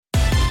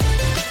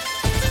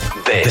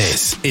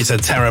This is a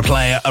Terra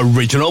Player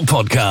original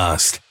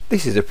podcast.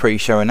 This is a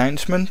pre-show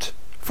announcement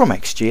from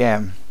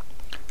XGM.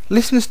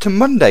 Listeners to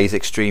Monday's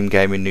Extreme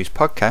Gaming News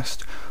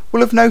podcast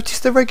will have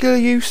noticed the regular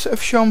use of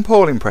Sean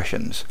Paul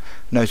impressions,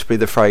 notably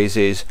the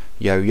phrases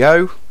yo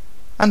yo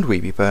and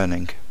we be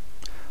burning.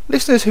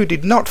 Listeners who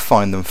did not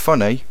find them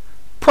funny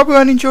probably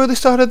won't enjoy the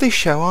start of this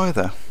show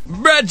either.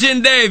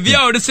 Brethren Dave,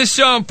 yo, this is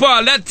Sean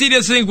Paul. That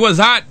tedious thing was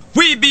hot.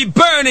 We be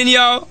burning,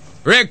 yo.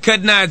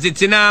 Recognize it,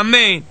 you know what I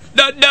mean?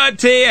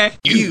 Dirty.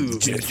 You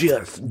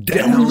just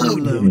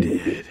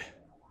downloaded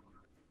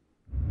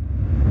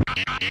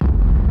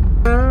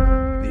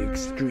The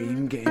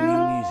Extreme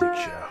Gaming Music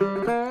Show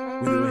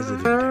with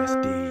Resident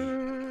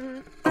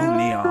SD.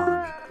 Only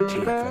on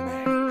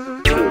TFMX.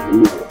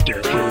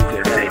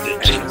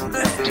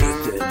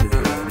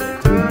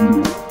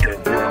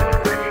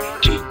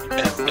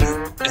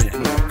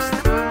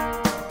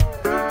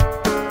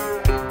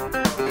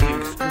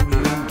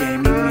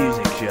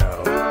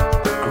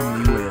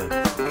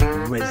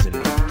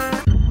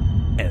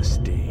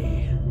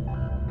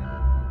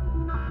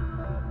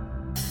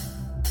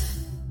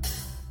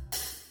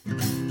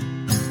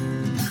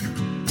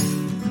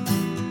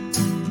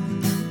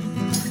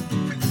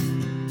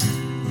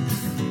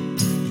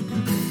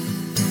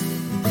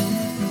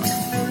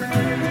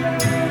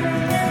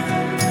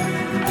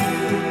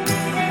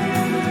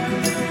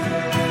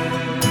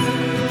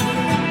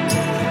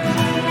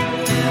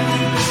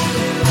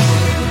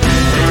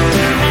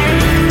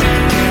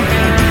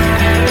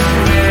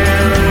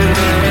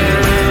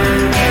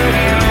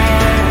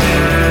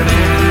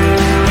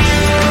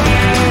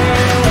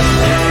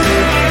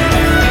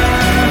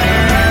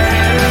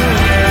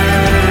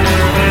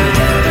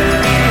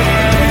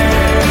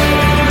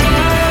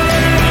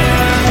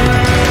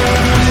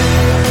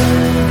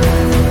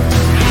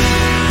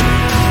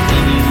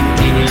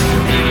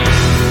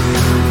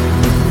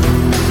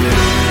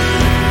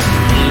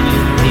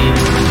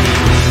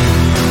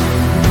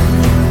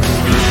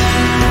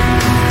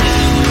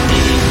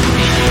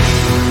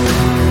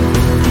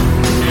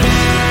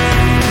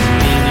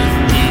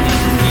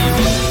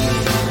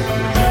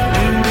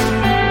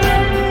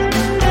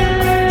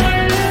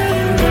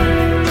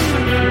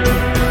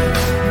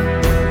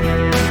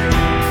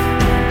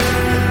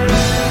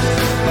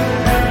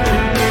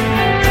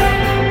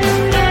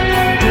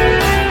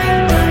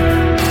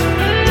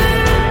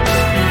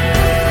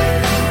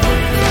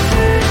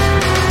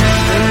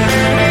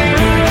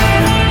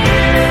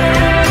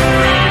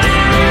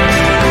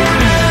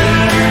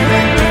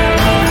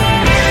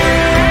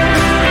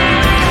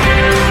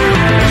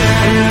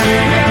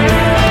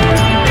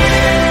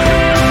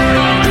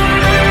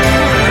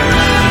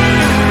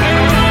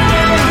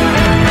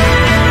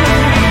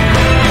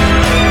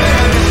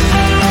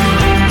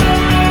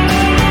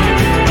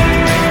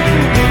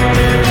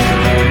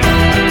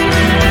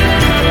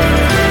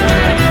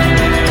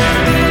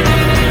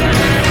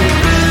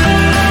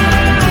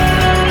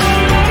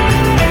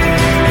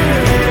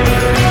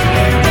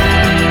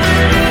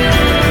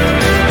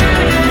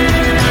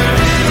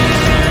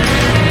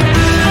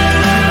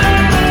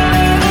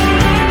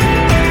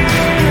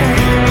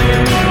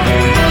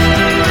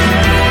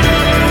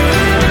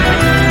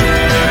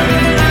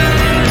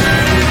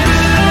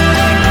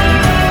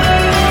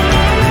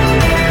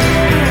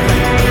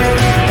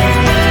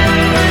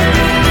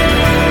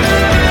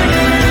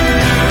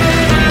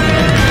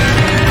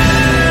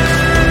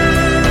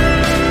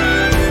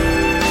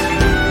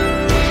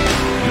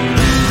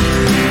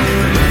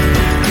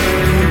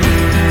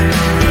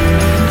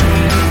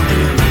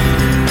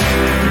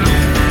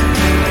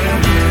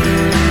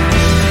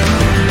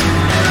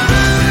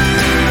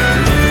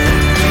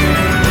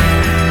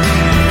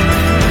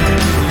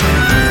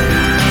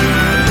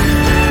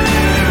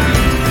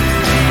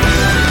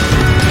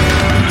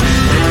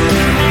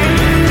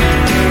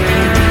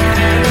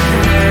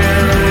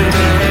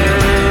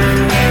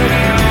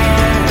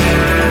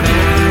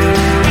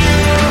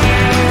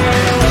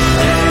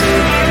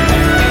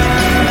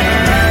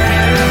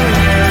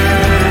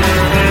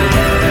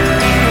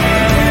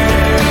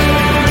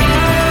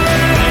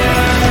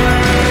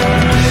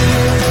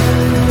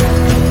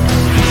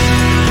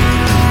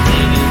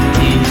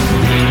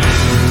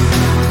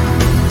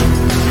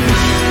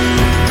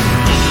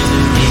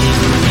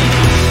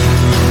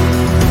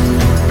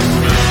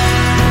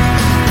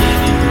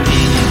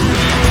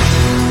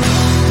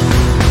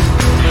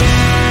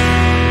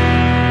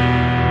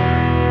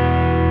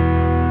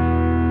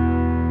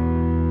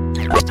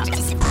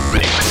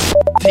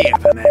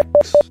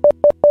 TFMX.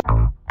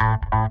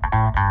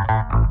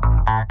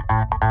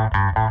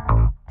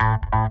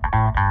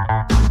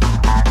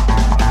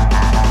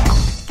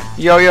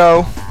 Yo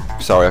yo!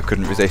 Sorry, I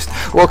couldn't resist.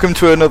 Welcome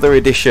to another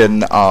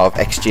edition of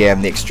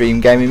XGM, the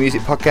Extreme Gaming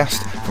Music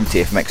Podcast from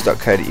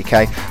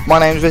tfmx.co.uk. My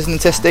name's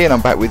Resident SD and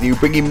I'm back with you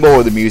bringing more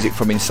of the music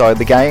from inside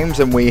the games,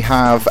 and we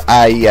have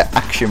a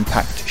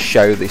action-packed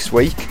show this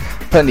week.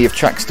 Plenty of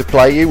tracks to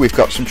play you. We've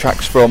got some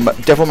tracks from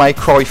Devil May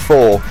Cry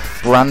 4,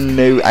 brand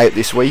new out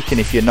this week, and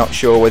if you're not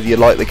sure whether you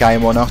like the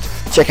game or not,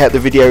 check out the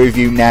video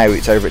review now.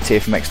 It's over at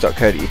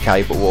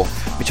tfmx.co.uk, but we'll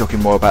be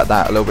talking more about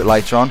that a little bit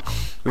later on.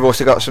 We've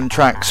also got some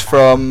tracks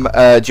from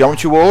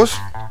Geometry Wars.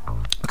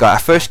 We've got our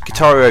first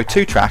Guitar Hero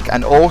 2 track,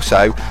 and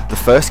also the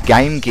first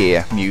Game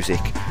Gear music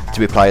to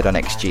be played on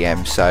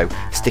XGM, so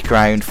stick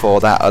around for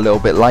that a little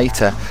bit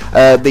later.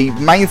 The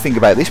main thing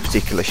about this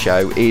particular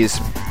show is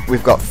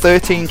we've got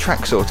 13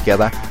 tracks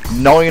altogether.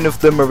 9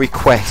 of them are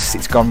requests.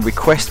 It's gone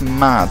request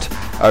mad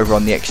over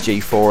on the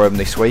XG forum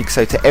this week,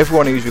 so to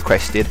everyone who's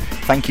requested,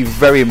 thank you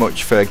very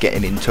much for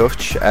getting in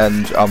touch,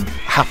 and I'm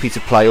happy to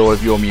play all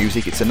of your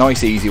music. It's a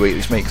nice easy week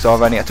this week, so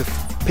I've only had to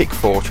pick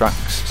 4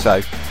 tracks,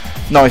 so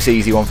nice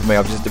easy one for me.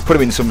 I've just put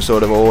them in some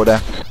sort of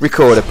order,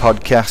 record a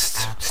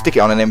podcast, stick it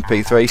on an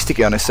MP3, stick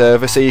it on a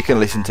server so you can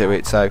listen to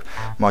it. So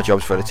my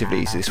job's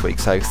relatively easy this week,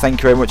 so thank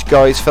you very much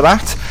guys for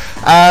that.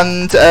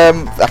 And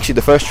actually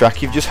the first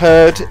track you've just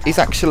heard is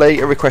actually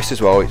a request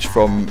as well. It's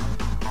from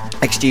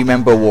XG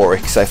member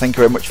Warwick, so thank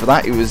you very much for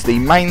that. It was the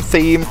main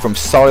theme from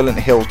Silent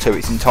Hill 2.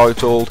 It's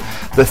entitled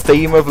The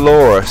Theme of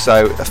Laura,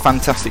 so a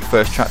fantastic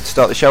first track to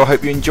start the show. I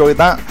hope you enjoyed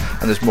that,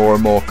 and there's more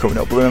and more coming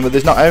up. But remember,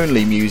 there's not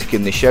only music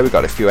in this show, we've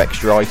got a few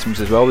extra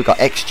items as well. We've got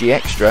XG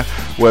Extra,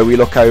 where we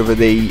look over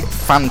the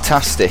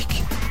fantastic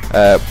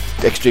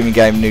Extreme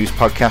Game News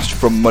podcast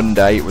from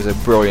Monday. It was a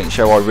brilliant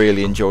show, I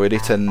really enjoyed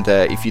it, and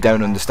if you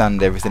don't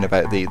understand everything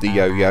about the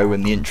yo-yo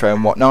and the intro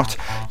and whatnot,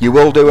 you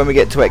will do when we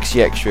get to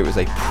XG Extra. It was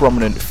a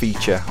prominent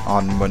feature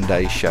on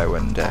Monday's show,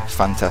 and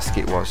fantastic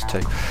it was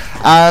too.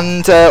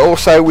 And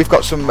also we've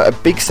got a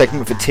big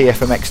segment for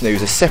TFMX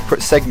News, a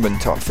separate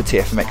segment for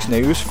TFMX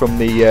News from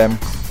the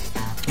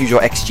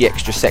usual XG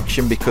Extra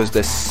section, because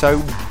there's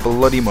so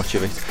bloody much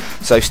of it.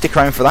 So stick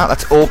around for that.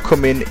 That's all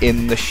coming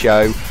in the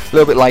show a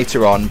little bit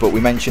later on, but we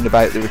mentioned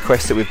about the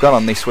requests that we've got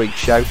on this week's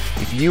show.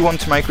 If you want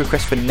to make a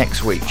request for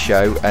next week's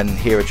show and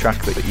hear a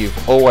track that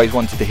you've always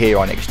wanted to hear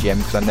on XGM,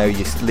 because I know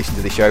you listen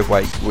to the show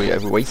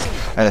every week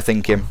and are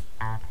thinking,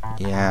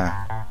 yeah,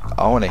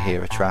 I want to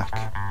hear a track,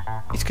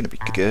 it's going to be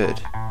good.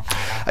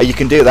 You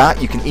can do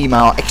that. You can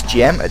email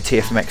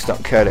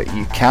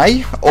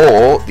xgm@tfmx.co.uk,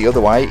 or the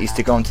other way is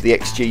to go onto the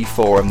XG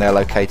forum. They're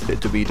located at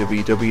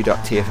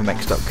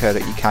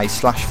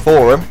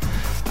www.tfmx.co.uk/forum,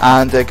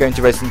 and go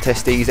into Resident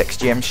SD's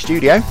XGM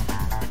studio,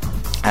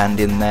 and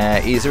in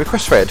there is a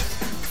request thread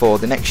for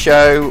the next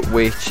show,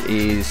 which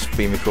is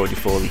being recorded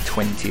for the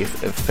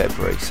 20th of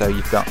February. So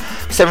you've got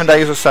 7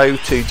 days or so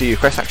to do your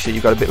request. Actually,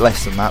 you've got a bit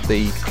less than that.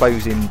 The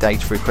closing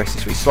date for requests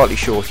this week is slightly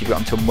short. You've got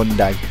until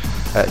Monday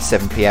at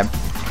 7 PM.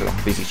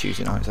 I'm busy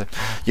Tuesday night, so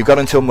you've got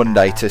until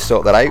Monday to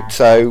sort that out,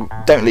 so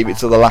don't leave it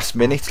till the last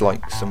minute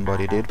like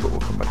somebody did, but we'll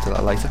come back to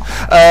that later.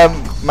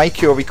 Make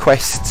your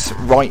requests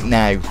right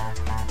now.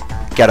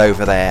 Get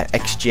over there,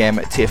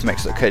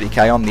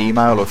 xgm@tfmx.co.uk on the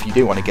email, or if you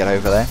do want to get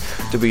over there,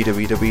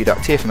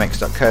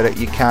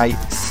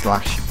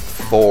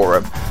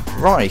 www.tfmx.co.uk/forum.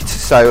 Right,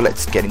 so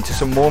let's get into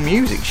some more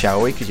music,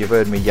 shall we? Because you've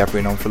heard me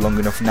yabbering on for long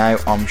enough now,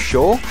 I'm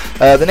sure.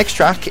 The next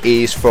track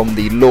is from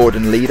the Lord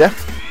and Leader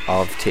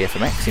of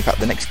TFMX. In fact,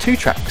 the next 2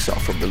 tracks are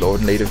from the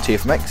Lord and Leader of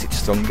TFMX. It's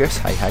Thungus,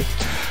 hey hey.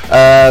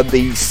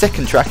 The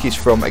second track is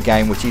from a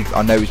game which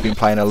I know he's been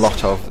playing a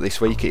lot of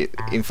this week.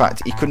 In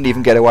fact, he couldn't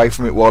even get away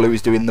from it while he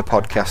was doing the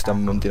podcast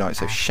on Monday night,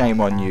 so shame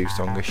on you,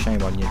 Thungus,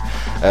 shame on you.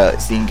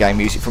 It's the in-game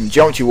music from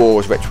Geometry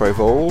Wars Retro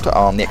Evolved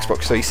on the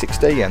Xbox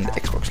 360 and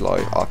Xbox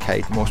Live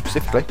Arcade more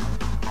specifically.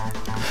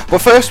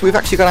 But first, we've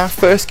actually got our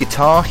first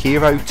Guitar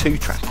Hero 2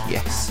 track,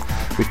 yes.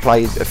 We've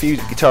played a few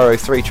Guitar Hero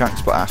 3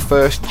 tracks, but our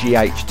first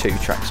GH2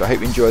 track, so I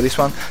hope you enjoy this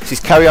one. This is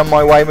Carry On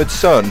My Wayward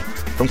Son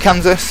from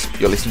Kansas.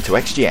 You're listening to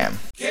XGM.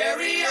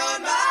 Carry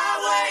on my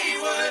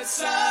wayward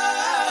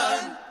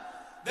son,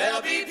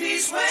 there'll be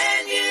peace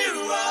when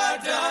you are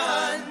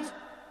done.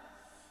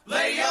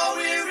 Lay your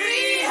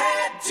weary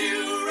head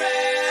to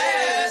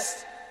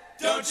rest,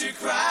 don't you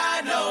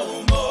cry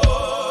no more.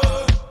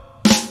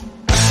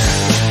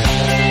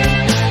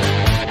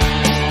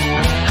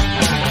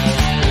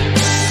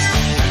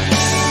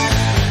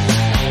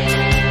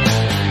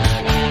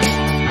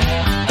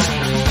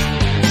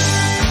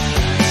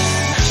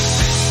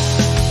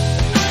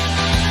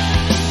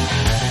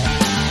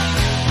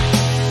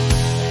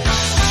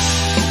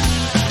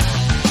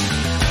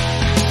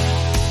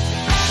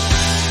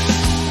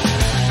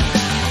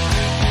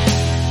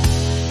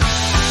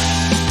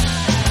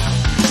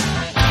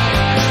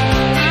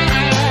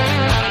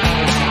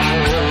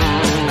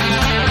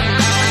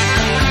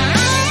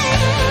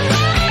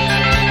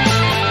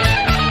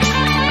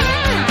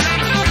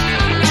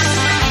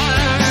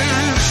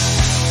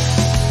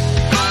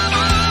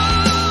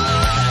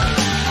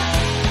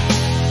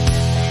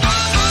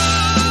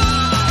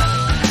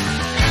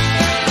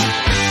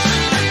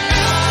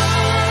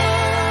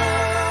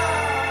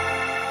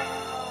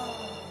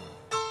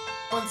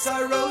 Once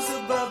I rose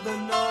above the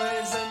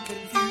noise and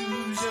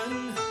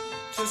confusion,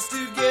 just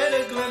to get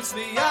a glimpse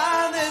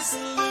beyond this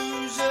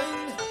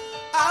illusion.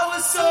 I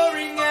was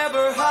soaring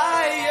ever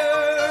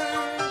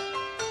higher,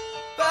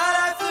 but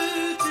I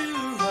flew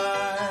too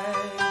high.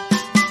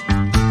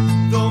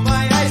 Though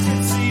my eyes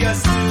could see, I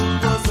still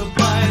was a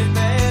blind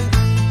man.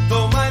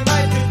 Though my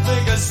mind could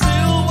think,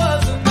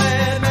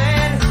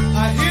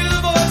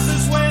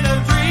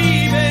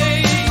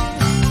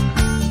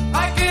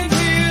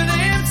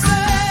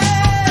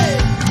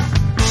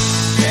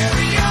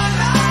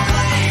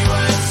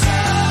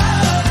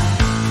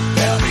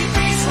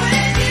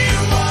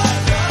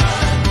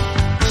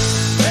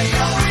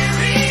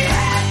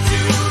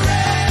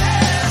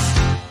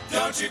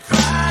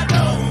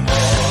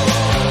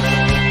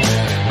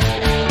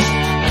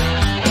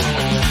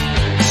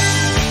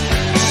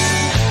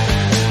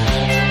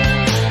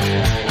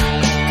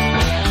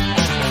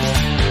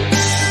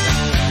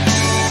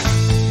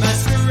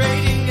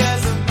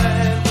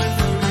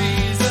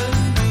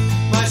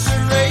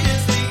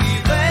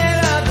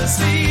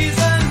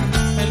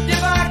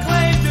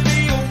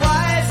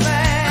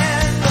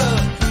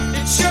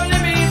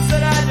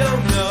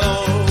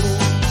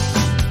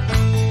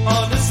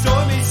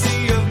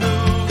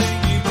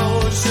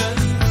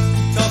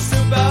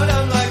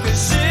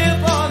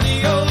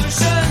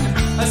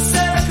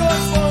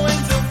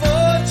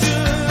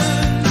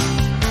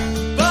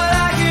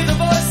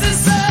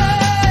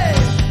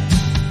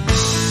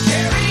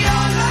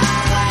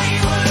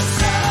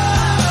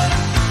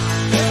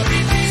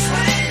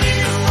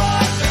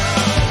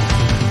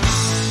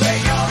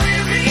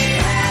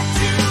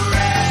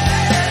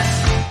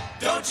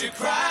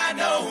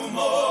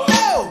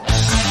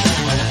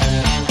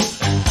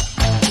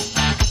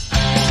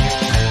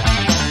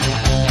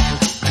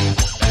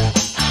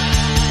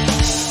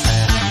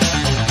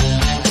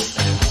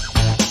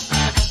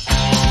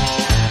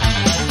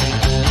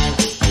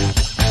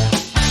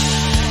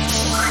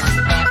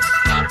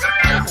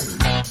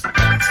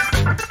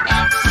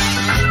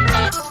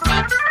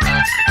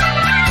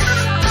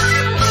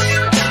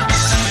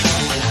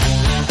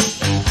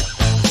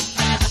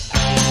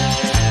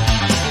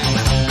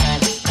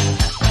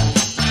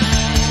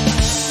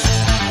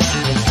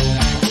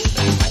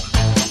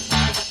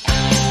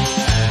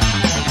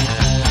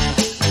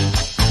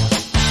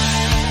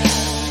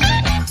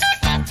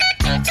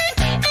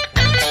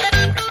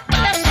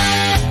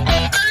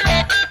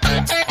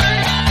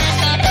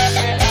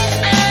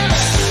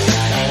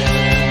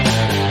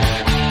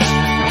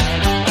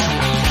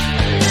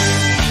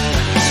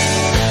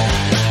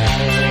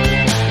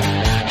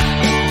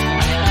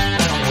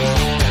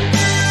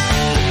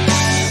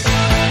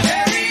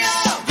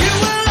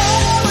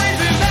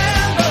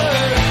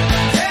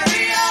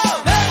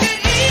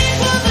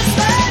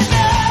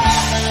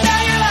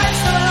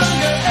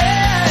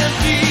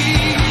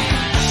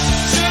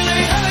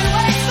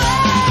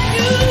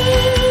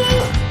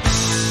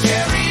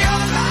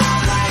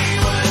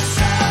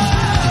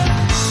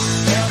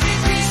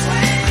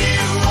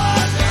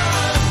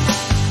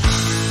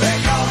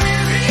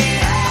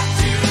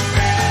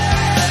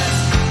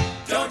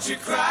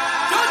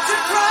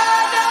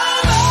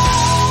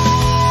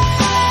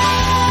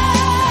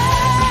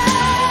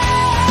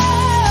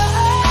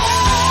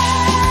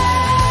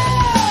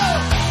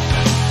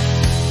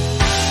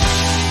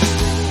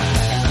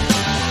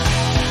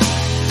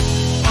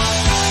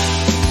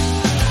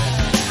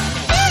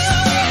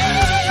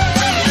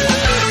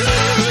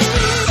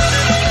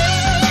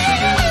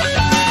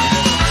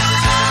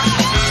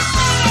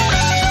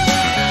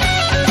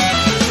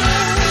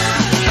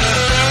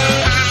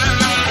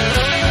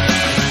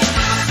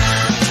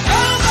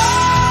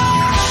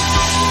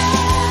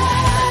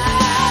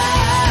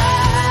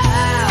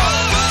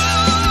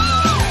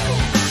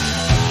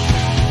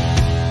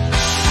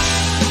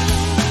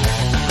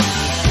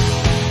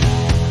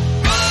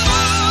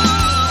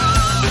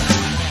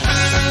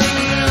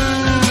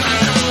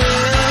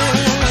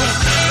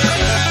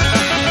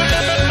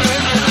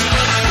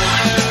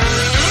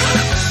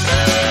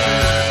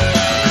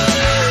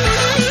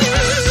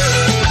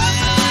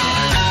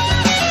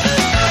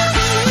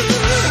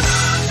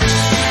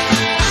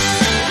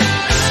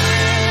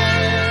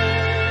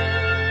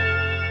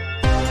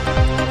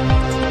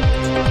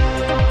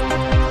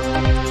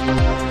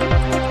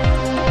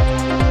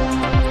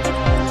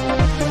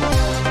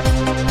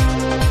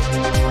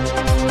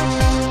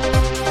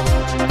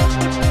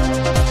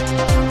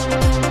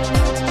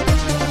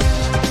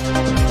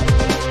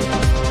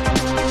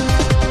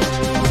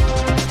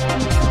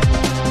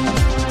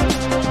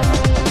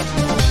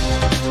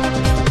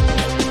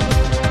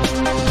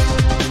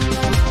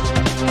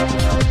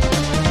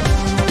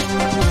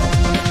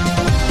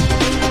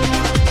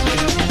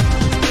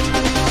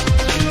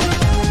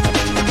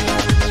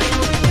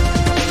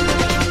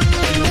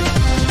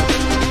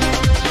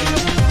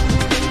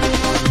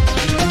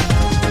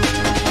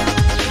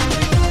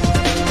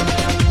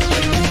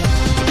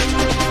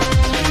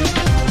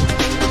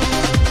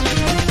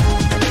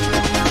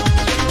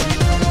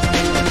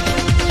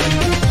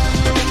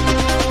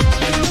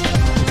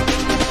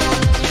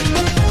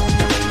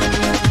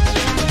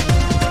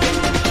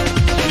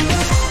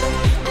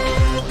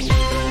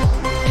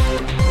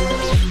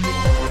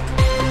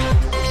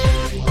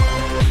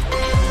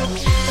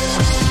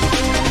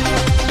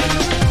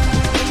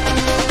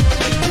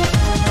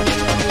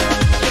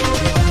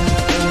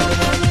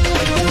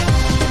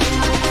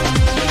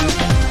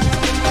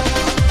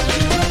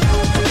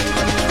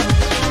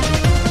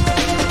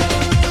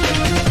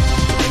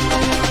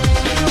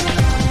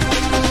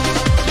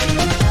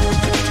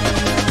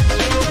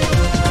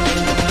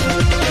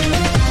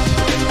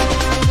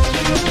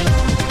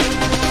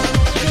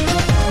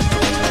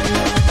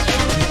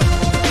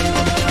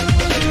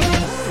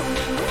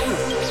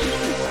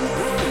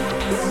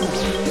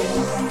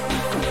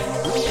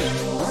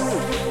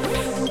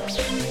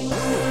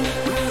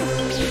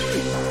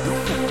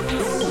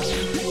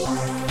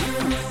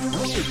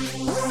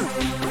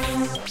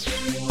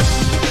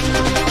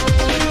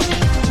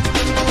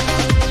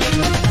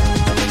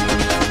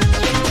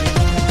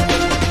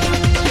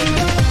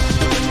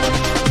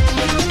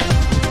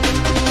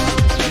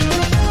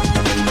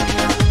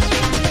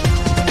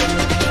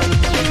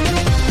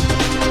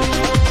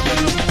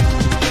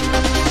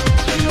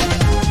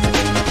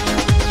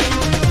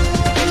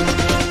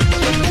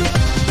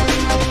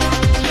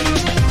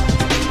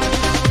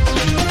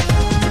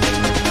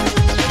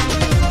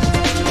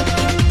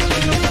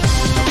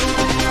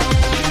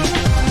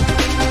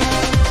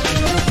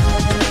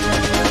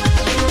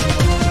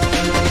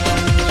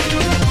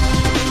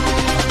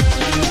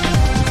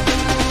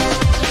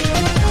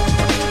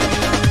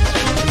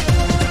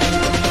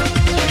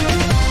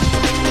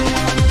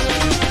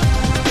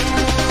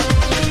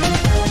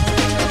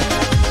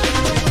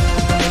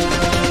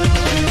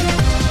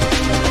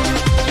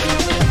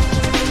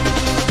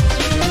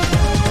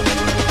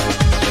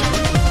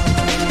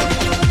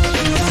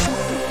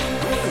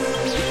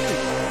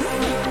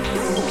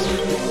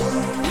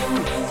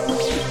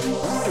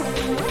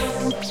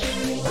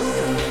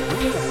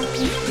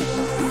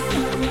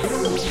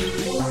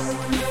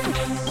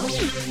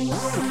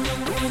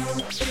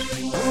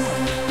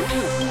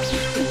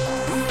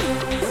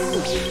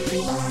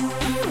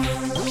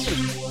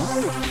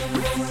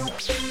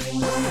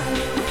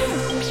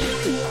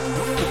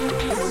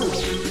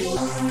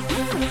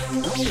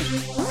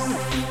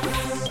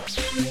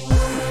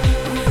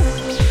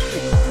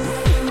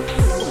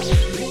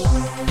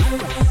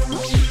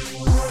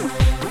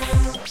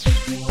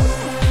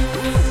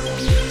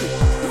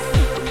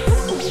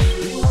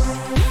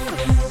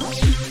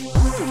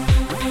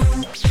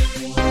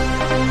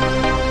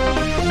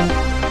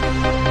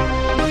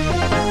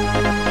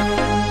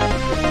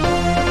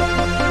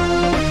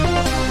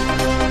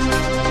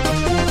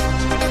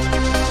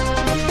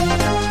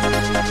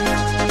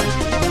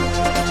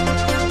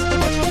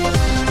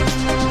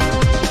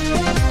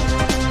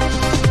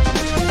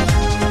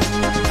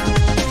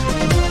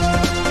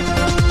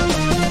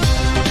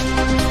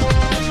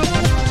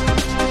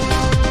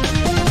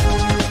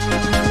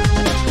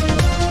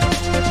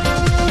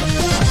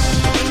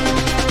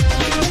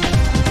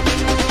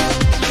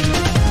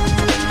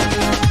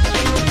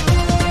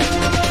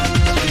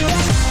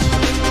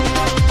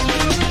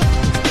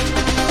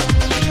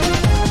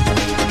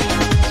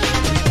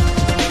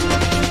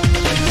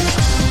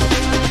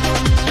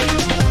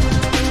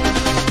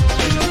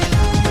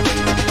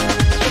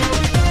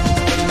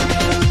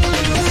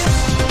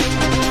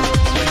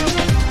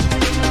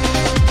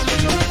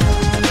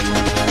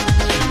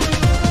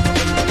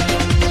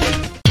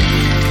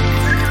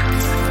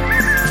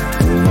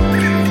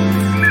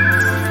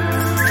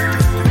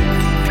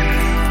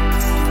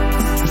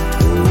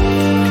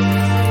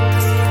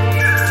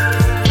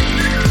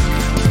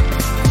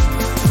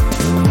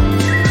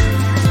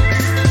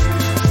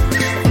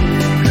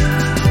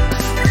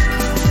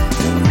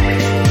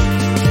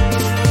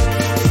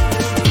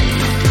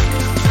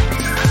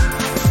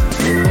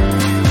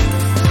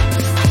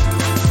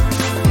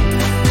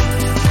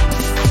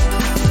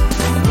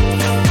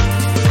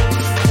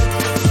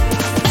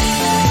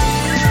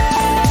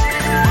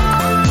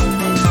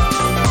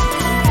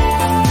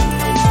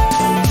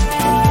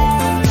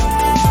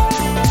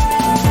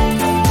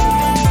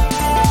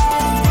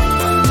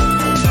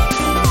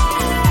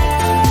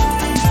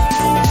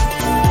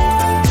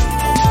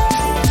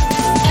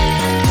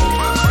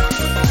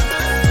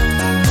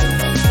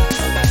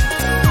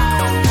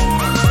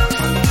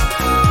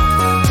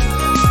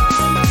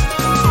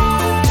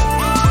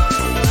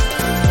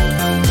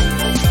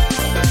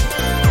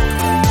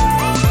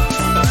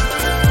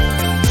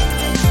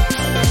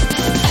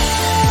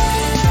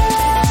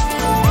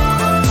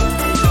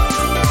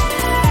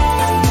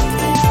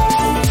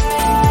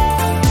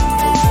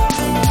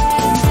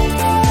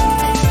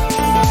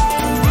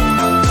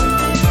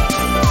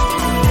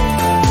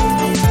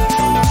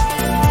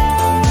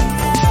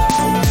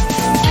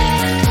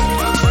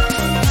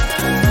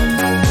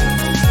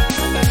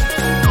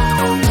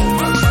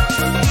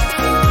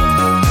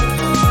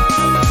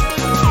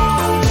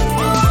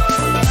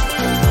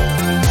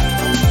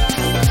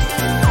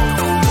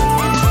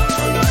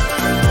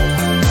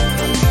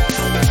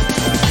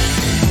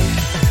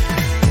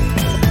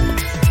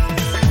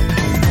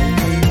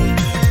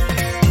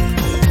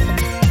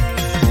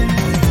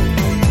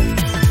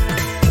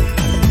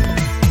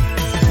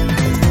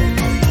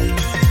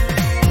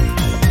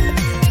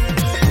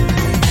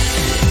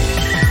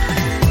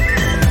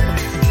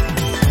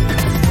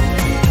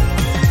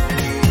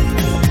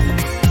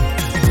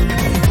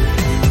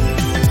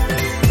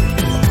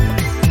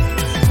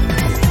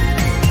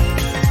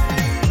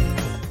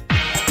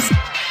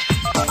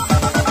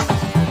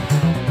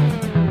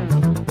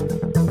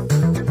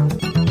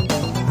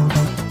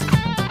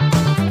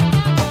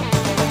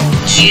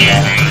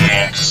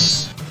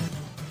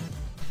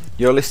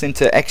 You're listening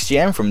to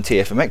XGM from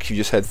TFMX. You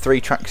just heard 3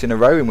 tracks in a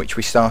row, in which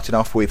we started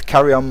off with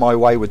Carry On My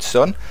Wayward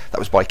Son. That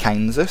was by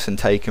Kansas and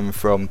taken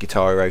from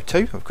Guitar Hero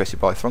 2, requested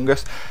by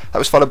Thrungus. That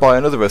was followed by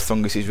another of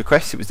Thrungus's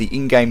requests. It was the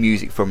in-game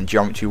music from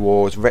Geometry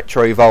Wars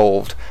Retro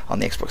Evolved on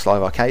the Xbox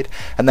Live Arcade.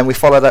 And then we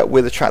followed that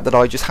with a track that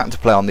I just had to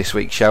play on this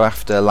week's show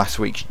after last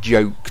week's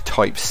joke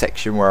type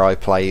section where I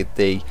played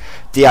the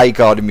DA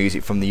Garden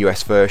music from the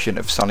US version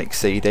of Sonic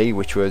CD,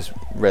 which was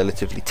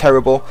relatively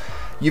terrible.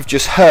 You've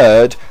just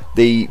heard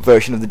the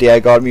version of the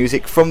DA Guard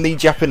music from the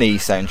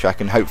Japanese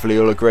soundtrack, and hopefully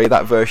you'll agree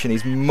that version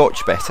is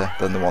much better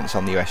than the ones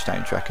on the US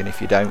soundtrack, and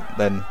if you don't,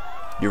 then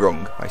you're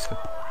wrong, basically.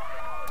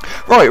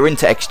 Right, we're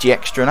into XG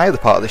Extra now, the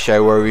part of the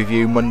show where we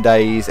review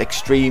Monday's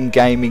Extreme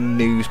Gaming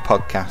News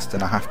podcast,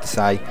 and I have to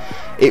say,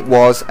 it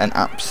was an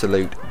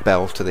absolute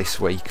belter this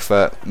week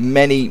for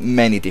many,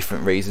 many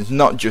different reasons,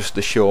 not just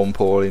the Sean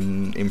Paul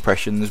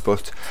impressions,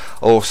 but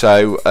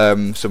also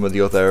some of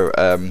the other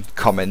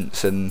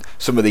comments and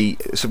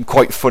some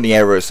quite funny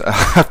errors, I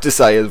have to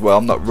say as well.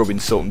 I'm not rubbing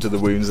salt into the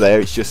wounds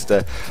there, it's just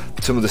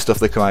some of the stuff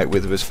they come out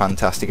with was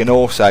fantastic, and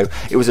also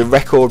it was a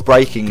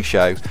record-breaking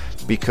show,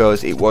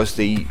 because it was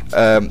beat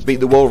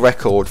the world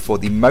record for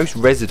the most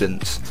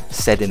residents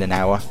said in an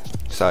hour.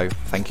 So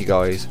thank you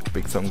guys,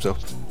 big thumbs up.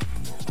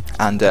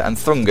 And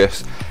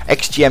Thrungus,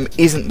 XGM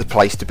isn't the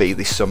place to be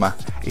this summer.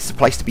 It's the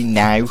place to be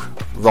now,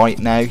 right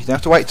now. You don't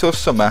have to wait till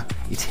summer.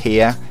 It's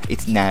here.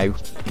 It's now.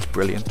 It's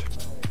brilliant.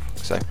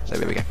 So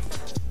there we go.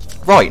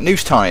 Right,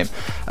 news time.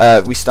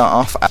 We start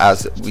off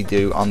as we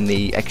do on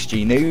the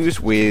XG news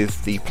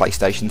with the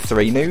PlayStation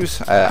 3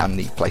 news and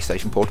the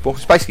PlayStation Portable.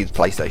 It's basically the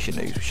PlayStation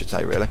news, we should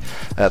say, really.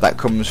 That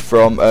comes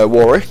from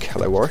Warwick.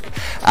 Hello, Warwick.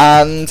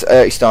 And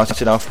it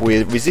started off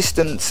with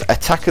Resistance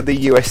Attack of the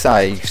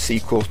USA,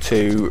 sequel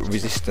to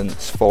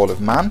Resistance Fall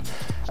of Man.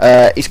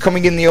 It's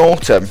coming in the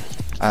autumn.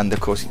 And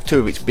of course, 2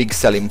 of its big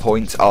selling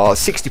points are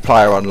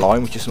 60-player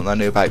online, which is something I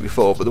knew about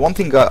before. But the one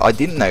thing I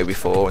didn't know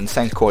before, and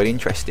sounds quite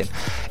interesting,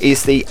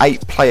 is the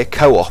 8-player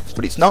co-op.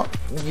 But it's not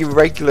your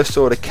regular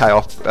sort of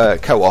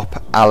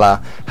co-op a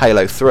la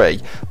Halo 3.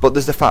 But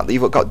there's the fact that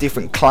you've got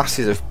different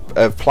classes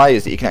of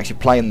players that you can actually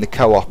play in the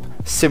co-op,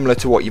 similar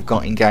to what you've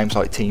got in games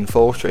like Team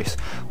Fortress,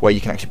 where you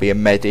can actually be a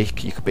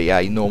medic, you could be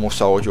a normal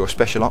soldier or a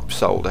special ops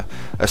soldier.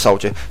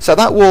 So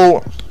that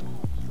will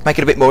make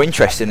it a bit more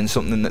interesting and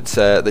something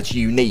that's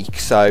unique.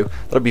 So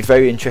that'll be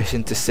very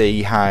interesting to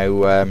see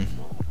how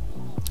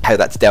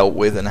that's dealt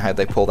with and how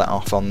they pull that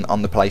off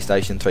on the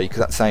PlayStation 3, because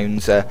that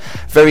sounds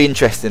very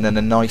interesting and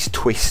a nice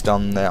twist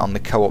on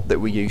the co-op that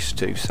we're used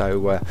to.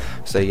 So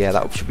yeah,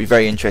 that should be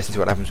very interesting to see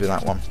what happens with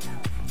that one.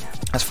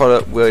 As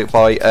followed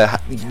by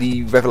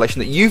the revelation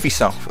that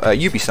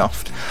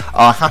Ubisoft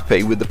are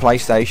happy with the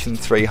PlayStation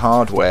 3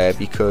 hardware,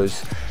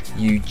 because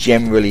you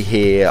generally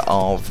hear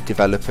of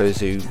developers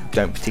who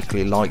don't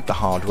particularly like the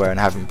hardware and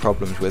having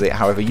problems with it.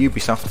 However,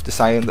 Ubisoft are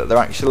saying that they're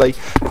actually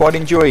quite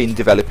enjoying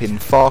developing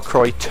Far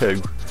Cry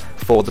 2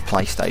 for the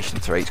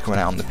PlayStation 3. It's coming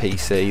out on the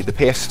PC, the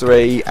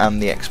PS3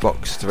 and the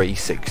Xbox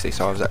 360.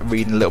 So I was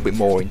reading a little bit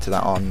more into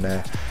that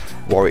on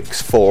Warwick's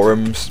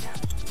forums.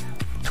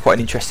 It's quite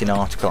an interesting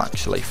article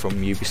actually from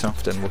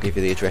Ubisoft, and we'll give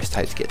you the address to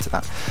how to get to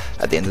that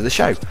at the end of the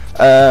show.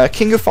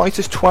 King of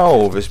Fighters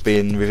 12 has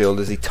been revealed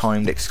as a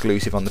timed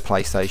exclusive on the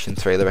PlayStation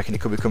 3. They reckon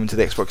it could be coming to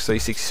the Xbox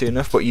 360 soon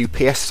enough, but you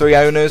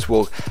PS3 owners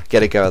will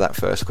get a go at that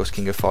first. Of course,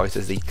 King of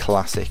Fighters, the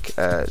classic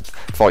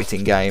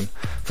fighting game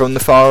from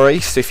the Far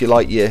East. So if you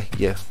like your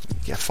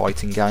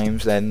fighting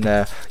games,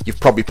 then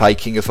you've probably played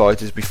King of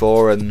Fighters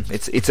before, and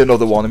it's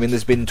another one. I mean,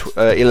 there's been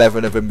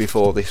 11 of them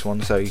before this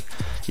one, so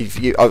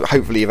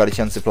hopefully you've had a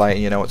chance to play it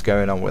and you know what's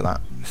going on with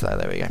that. So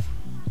there we go.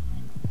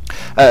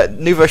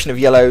 New version of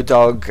Yellow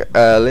Dog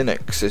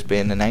Linux has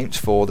been announced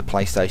for the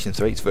PlayStation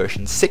 3. It's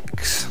version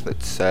 6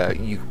 that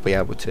you'll be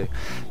able to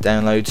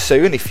download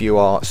soon if you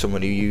are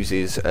someone who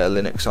uses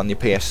Linux on your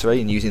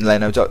PS3 and using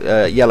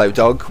Yellow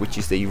Dog, which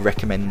is the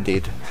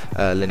recommended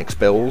Linux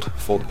build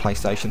for the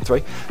PlayStation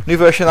 3. New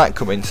version of that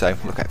coming, so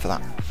look out for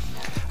that.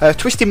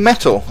 Twisted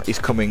Metal is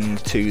coming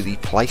to the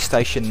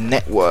PlayStation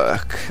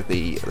Network,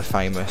 the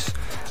famous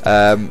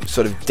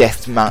sort of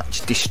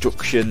deathmatch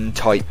destruction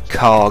type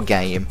car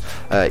game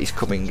is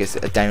coming as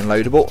a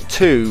downloadable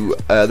to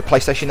the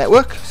PlayStation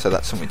Network, so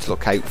that's something to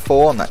look out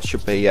for, and that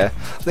should be I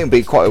think it'll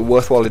be quite a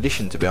worthwhile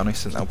addition, to be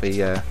honest, and that'll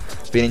be an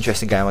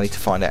interesting game. I need to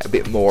find out a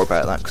bit more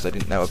about that because I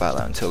didn't know about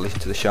that until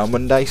listening to the show on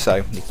Monday, so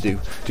I need to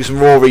do some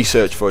raw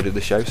research before I do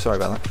the show, sorry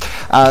about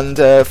that,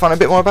 and find out a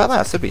bit more about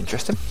that, so it'll be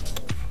interesting.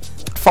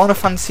 Final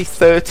Fantasy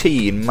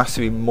 13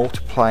 massively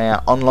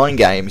multiplayer online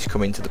game is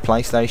coming to the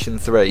PlayStation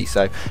 3,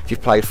 so if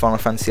you've played Final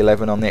Fantasy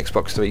 11 on the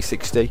Xbox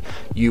 360,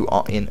 you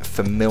are in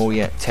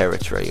familiar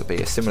territory. It'll be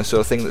a similar sort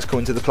of thing that's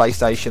coming to the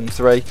PlayStation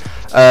 3.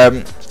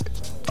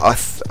 I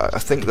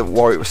think that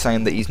Warwick was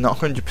saying that he's not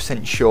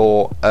 100%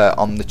 sure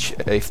on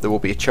if there will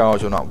be a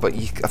charge or not, but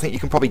I think you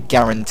can probably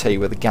guarantee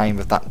with a game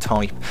of that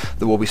type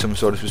there will be some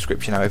sort of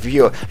subscription. Now, if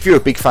you're a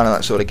big fan of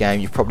that sort of game,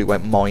 you probably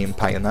won't mind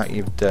paying that.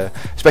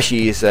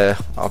 Especially as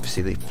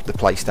obviously the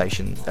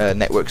PlayStation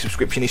Network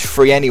subscription is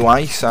free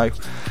anyway, so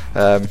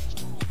I'm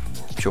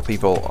sure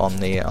people on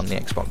the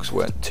Xbox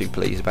weren't too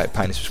pleased about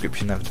paying a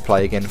subscription and having to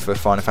play again for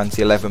Final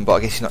Fantasy 11. But I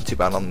guess it's not too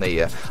bad on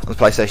the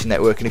PlayStation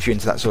Network, and if you're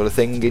into that sort of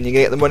thing and you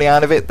get the money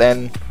out of it,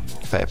 then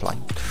fair play.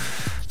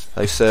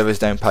 Those servers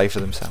don't pay for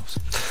themselves.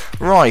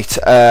 Right,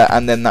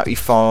 and then that we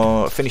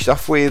finished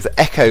off with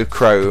Echo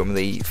Chrome,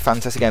 the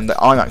fantastic game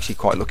that I'm actually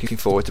quite looking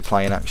forward to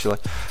playing. Actually,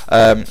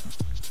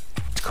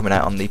 coming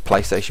out on the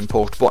PlayStation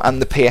Portable and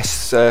the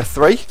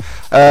PS3,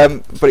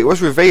 but it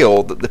was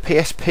revealed that the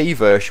PSP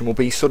version will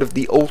be sort of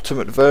the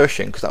ultimate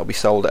version, because that will be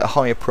sold at a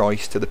higher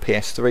price to the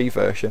PS3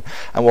 version,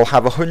 and will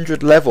have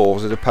 100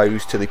 levels as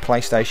opposed to the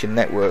PlayStation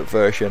Network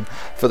version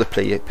for the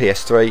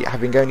PS3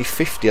 having only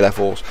 50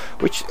 levels,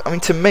 which, I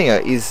mean, to me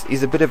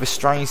is a bit of a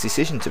strange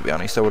decision, to be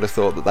honest. I would have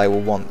thought that they will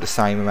want the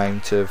same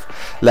amount of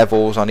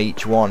levels on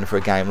each one for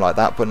a game like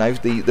that, but no,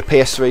 the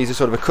PS3 is a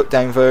sort of a cut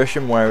down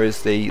version,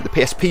 whereas the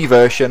PSP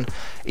version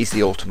is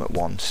the ultimate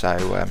one.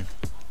 So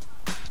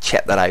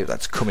check that out,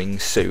 that's coming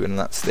soon, and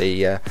that's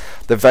the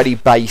very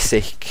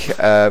basic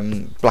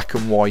black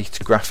and white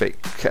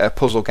graphic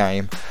puzzle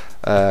game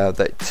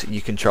that you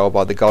control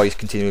by the guys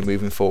continually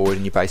moving forward,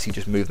 and you basically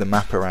just move the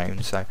map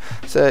around. So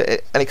it's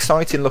an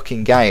exciting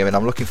looking game, and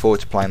I'm looking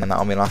forward to playing that.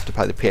 I mean, I'll have to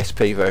play the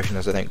PSP version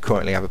as I don't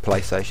currently have a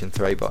PlayStation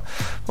 3, but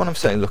one I'm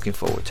certainly looking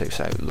forward to,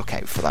 so look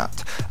out for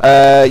that.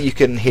 You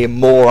can hear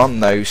more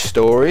on those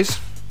stories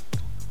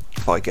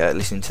by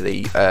listening to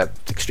the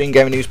Extreme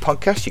Gaming News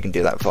podcast. You can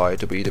do that via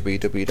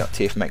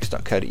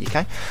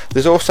www.tfmx.co.uk.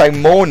 There's also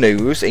more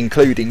news,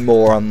 including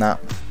more on that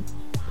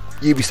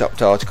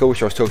Ubisoft article,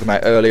 which I was talking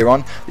about earlier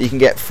on, that you can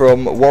get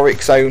from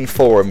Warwick's own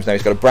forums. Now,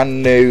 he's got a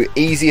brand new,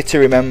 easier to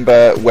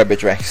remember web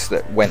address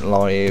that went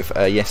live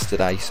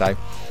yesterday. So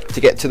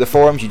to get to the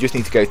forums, you just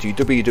need to go to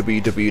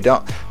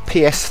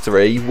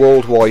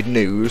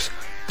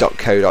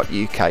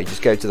www.ps3worldwidenews.co.uk.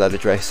 Just go to that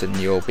address and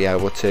you'll be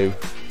able to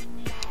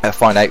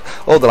find out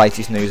all the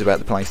latest news about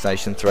the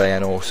PlayStation 3,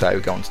 and also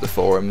go onto the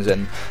forums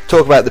and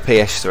talk about the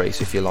PS3.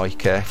 So if you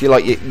like your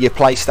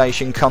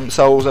PlayStation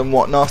consoles and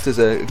whatnot, there's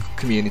a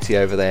community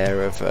over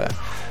there of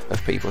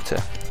people to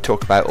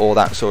talk about all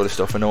that sort of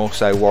stuff. And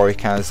also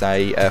Warwick has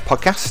a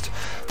podcast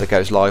that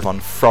goes live on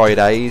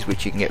Fridays,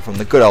 which you can get from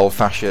the good old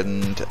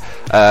fashioned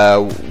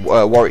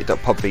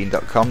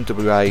warwick.podbean.com,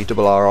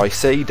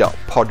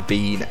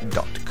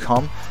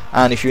 warric.podbean.com.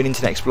 And if you're an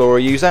Internet Explorer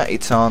user,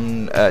 it's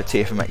on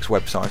TFMX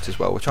website as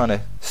well. We're trying to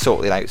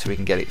sort it out so we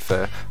can get it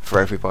for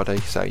everybody,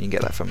 so you can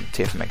get that from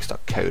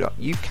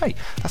tfmx.co.uk.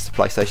 That's the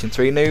PlayStation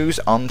 3 news.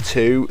 On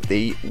to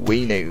the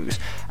Wii news,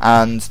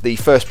 and the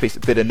first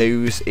bit of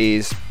news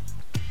is,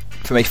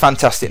 for me,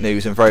 fantastic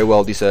news and very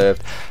well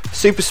deserved.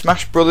 Super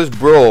Smash Bros.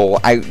 Brawl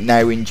out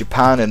now in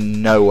Japan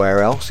and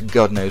nowhere else.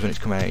 God knows when it's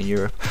coming out in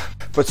Europe.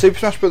 But Super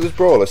Smash Bros.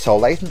 Brawl has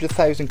sold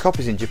 800,000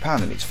 copies in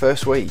Japan in its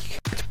first week.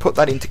 To put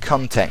that into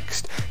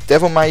context,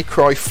 Devil May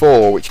Cry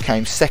 4, which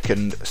came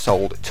second,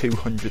 sold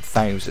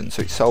 200,000.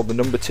 So it sold the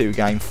number 2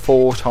 game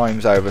 4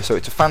 times over. So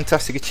it's a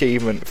fantastic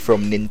achievement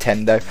from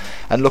Nintendo.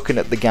 And looking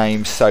at the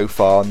game so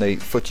far and the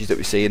footage that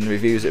we see and the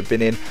reviews that have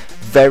been in,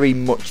 very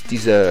much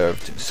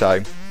deserved.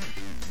 So,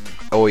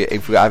 or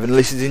if we haven't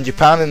listened in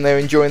Japan and they're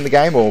enjoying the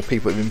game, or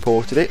people have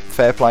imported it,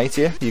 fair play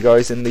to you. You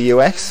guys in the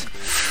US,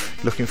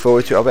 looking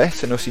forward to it, I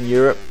bet. And us in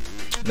Europe,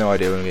 no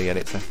idea when we get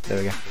it, so there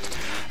we go.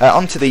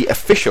 On to the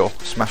official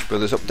Smash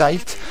Brothers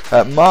update.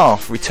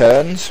 Marth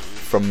returns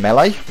from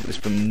Melee.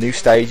 There's some new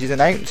stages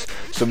announced,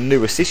 some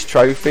new assist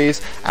trophies,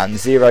 and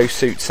Zero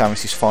Suit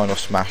Samus's final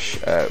smash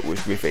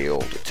was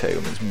revealed too.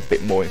 And there's a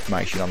bit more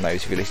information on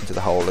those if you listen to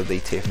the whole of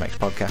the TFMX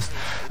podcast.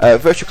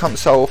 Virtual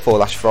Console for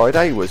last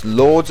Friday was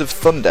Lords of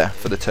Thunder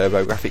for the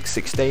TurboGrafx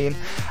 16,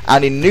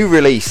 and in new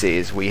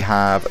releases we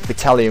have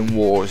Battalion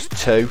Wars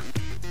 2,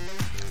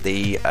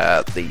 the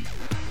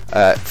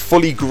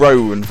fully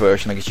grown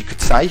version, I guess you could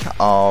say,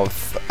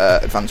 of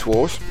Advance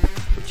Wars,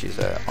 which is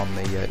on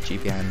the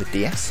GBA and the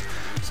DS.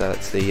 So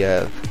that's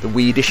the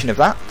Wii edition of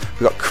that.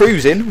 We've got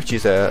Cruisin', which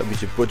is a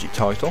budget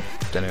title.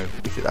 Don't know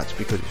if that's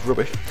because it's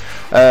rubbish.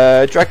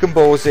 Dragon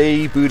Ball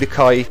Z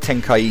Budokai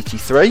Tenkaichi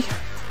 3,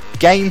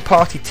 Game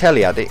Party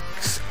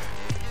Teleaddicts,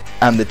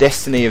 and The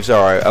Destiny of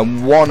Zorro,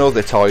 and one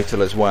other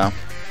title as well.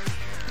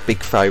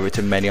 Big favourite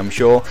of many, I'm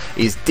sure,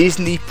 is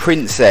Disney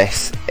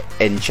Princess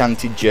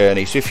Enchanted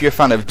Journey. So if you're a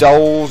fan of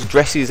dolls,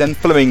 dresses and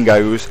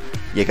flamingos,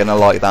 you're going to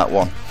like that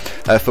one.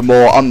 For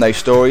more on those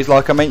stories,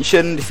 like I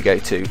mentioned, if you go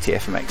to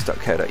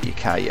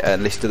tfmx.co.uk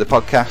and listen to the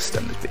podcast,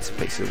 and there's bits and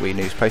pieces of Wii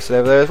news posted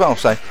over there as well,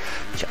 so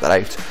check that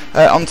out.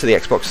 On to the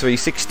Xbox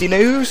 360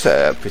 news,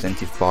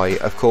 presented by,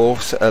 of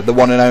course, the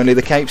one and only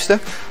the Capester.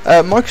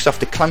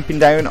 Microsoft are clamping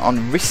down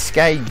on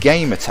risque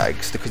gamer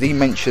tags, because he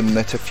mentioned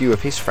that a few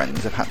of his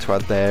friends have had to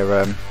have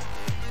their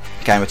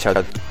gamer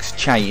tags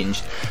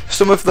changed.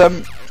 Some of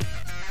them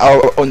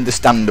are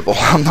understandable.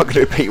 I'm not going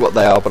to repeat what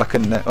they are, but I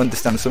can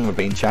understand some have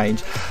been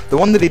changed. The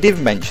one that he did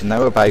mention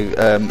though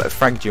about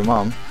Frag Your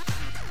Mom,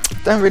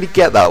 don't really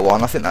get that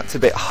one. I think that's a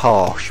bit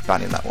harsh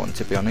banning that one,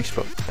 to be honest,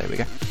 but there we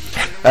go.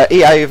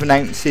 EA have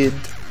announced 2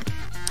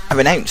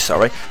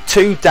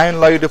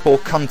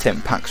 downloadable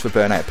content packs for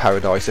Burnout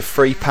Paradise, a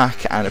free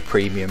pack and a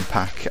premium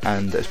pack,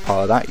 and as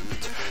part of that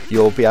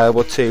you'll be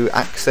able to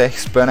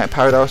access Burnout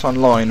Paradise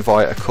online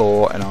via a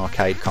core and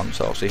arcade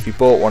console. So if you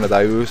bought one of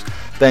those,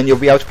 then you'll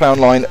be able to play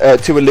online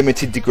to a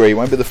limited degree. It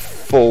won't be the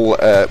full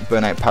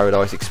Burnout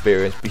Paradise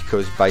experience,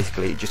 because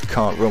basically it just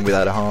can't run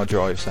without a hard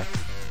drive. So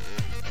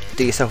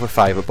do yourself a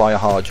favour, buy a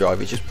hard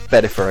drive, it's just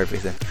better for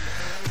everything.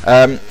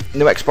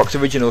 New Xbox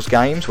Originals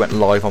games went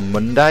live on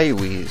Monday.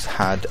 We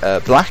had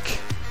Black,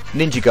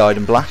 Ninja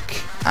Gaiden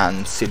Black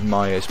and Sid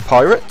Meier's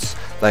Pirates.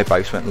 They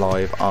both went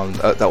live on,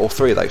 all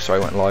 3 of those,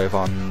 went live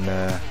on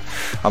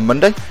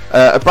Monday.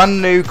 A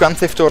brand new Grand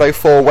Theft Auto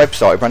 4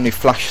 website, a brand new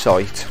Flash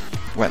site,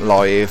 went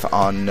live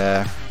on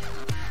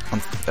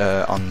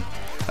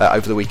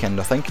over the weekend,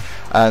 I think,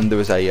 and there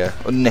was a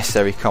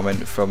unnecessary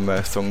comment from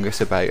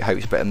Thungus about how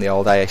it's better than the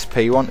old ASP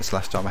one. It's the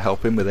last time I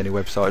help him with any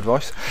website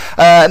advice.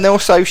 And then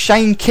also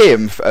Shane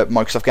Kim at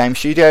Microsoft Game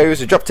Studios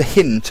has dropped a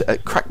hint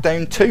at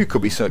Crackdown 2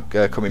 could be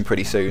coming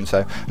pretty soon. So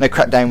I know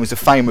Crackdown was a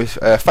famous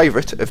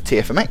favourite of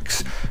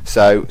TFMX,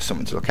 so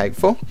something to look out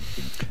for.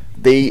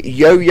 The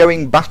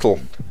yo-yoing battle,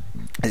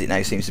 as it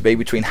now seems to be,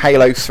 between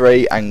Halo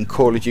 3 and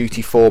Call of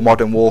Duty 4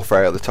 Modern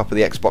Warfare at the top of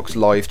the Xbox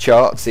Live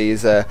charts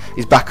is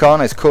back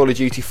on, as Call of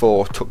Duty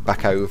 4 took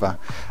back over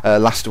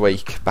last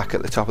week, back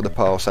at the top of the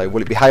pile. So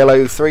will it be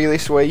Halo 3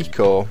 this week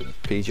or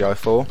PGI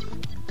 4?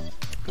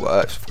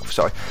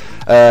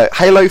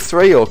 Halo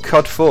 3 or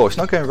COD 4? It's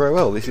not going very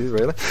well, this is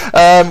really.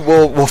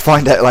 We'll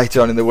find out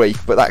later on in the week,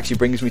 but that actually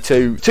brings me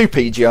to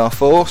PGR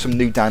 4, some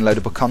new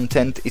downloadable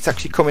content. It's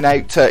actually coming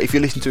out, if you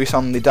listen to this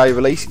on the day of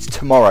release, it's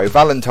tomorrow,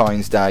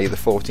 Valentine's Day, the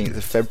 14th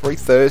of February,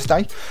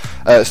 Thursday.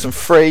 Some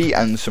free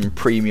and some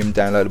premium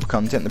downloadable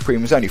content. The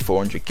premium is only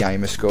 400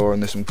 gamer score,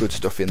 and there's some good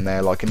stuff in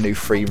there, like a new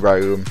free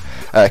roam,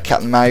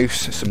 cat and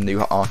mouse, some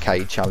new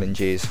arcade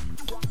challenges,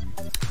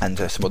 and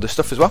some other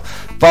stuff as well.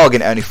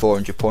 Bargain at only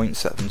 400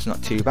 points, that's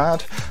not too bad.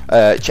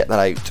 Check that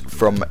out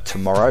from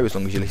tomorrow, as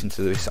long as you listen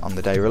to this on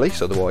the day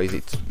release, otherwise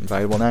it's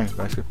available now,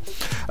 basically.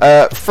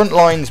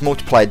 Frontline's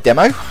multiplayer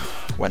demo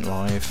went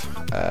live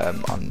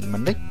on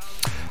Monday.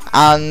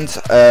 And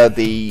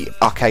the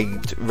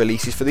arcade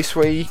releases for this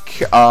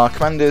week are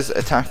Commander's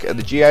Attack of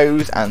the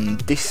Geos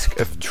and Disc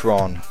of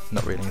Tron.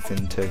 Not really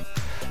anything to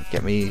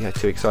get me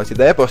too excited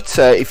there, but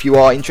if you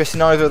are interested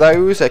in either of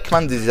those,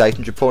 Commanders is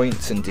 800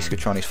 points and Disc of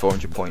Tron is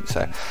 400 points,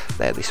 so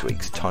they're this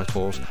week's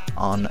titles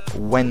on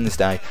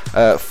Wednesday.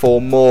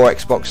 For more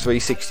Xbox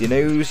 360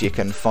 news, you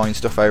can find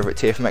stuff over at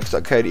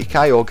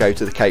tfmx.co.uk or go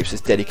to the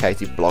Capester's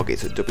dedicated blog.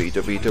 It's at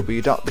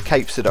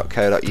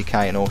www.thecapester.co.uk,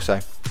 and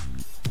also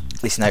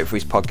listen out for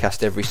his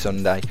podcast every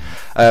Sunday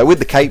with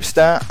the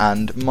Capester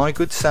and my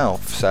good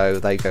self. So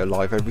they go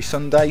live every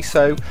Sunday,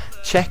 so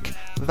check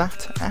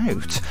that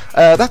out.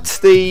 That's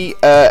the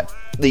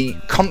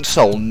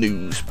console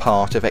news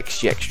part of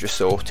XG Extra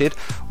sorted.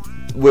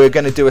 We're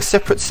going to do a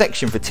separate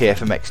section for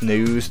TFMX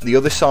news, the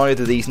other side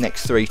of these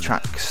next 3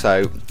 tracks,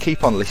 so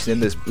keep on listening.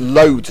 There's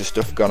loads of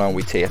stuff going on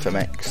with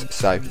TFMX,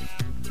 so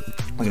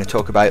we're going to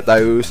talk about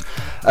those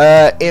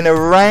in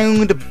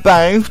around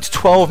about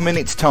 12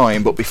 minutes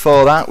time, but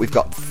before that we've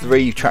got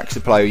 3 tracks to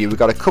play with you. We've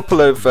got a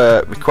couple of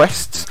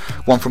requests,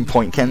 one from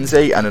Point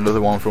Kenzie and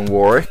another one from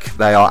Warwick.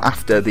 They are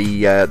after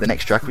the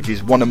next track, which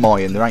is one of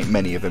mine. There ain't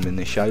many of them in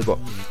this show, but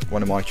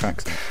one of my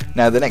tracks.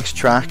 Now the next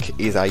track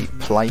is a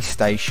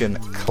PlayStation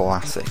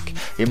classic.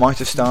 It might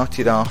have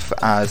started off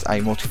as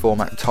a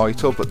multi-format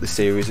title, but the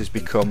series has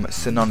become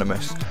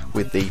synonymous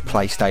with the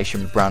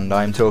PlayStation brand.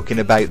 I am talking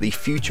about the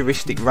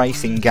futuristic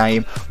racing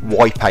game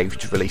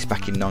Wipeout, released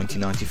back in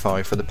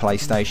 1995 for the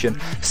PlayStation,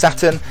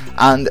 Saturn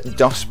and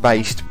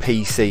DOS-based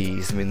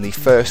PCs. I mean, the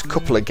first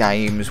couple of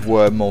games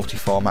were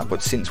multi-format,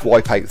 but since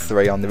Wipeout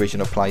 3 on the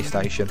original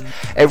PlayStation,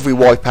 every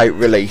Wipeout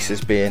release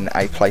has been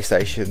a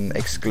PlayStation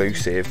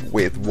exclusive,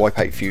 with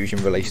Wipeout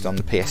Fusion released on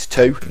the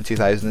PS2 in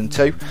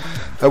 2002.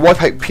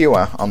 Wipeout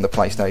Pure on the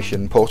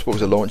PlayStation Portable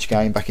was a launch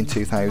game back in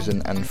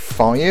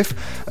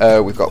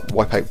 2005. We've got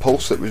Wipeout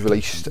Pulse that was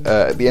released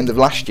at the end of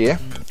last year,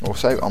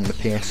 also on the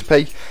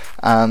PSP,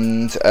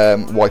 and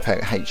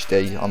Wipeout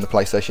HD on the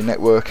PlayStation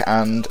Network,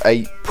 and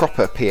a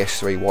proper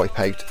PS3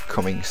 Wipeout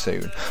coming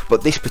soon.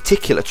 But this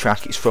particular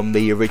track is from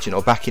the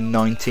original back in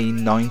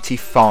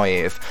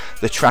 1995.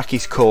 The track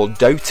is called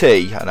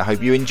Doti, and I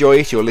hope you enjoy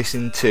it. You're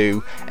listening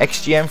to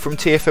XGM from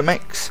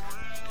TFMX.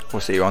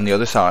 We'll see you on the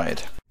other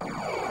side.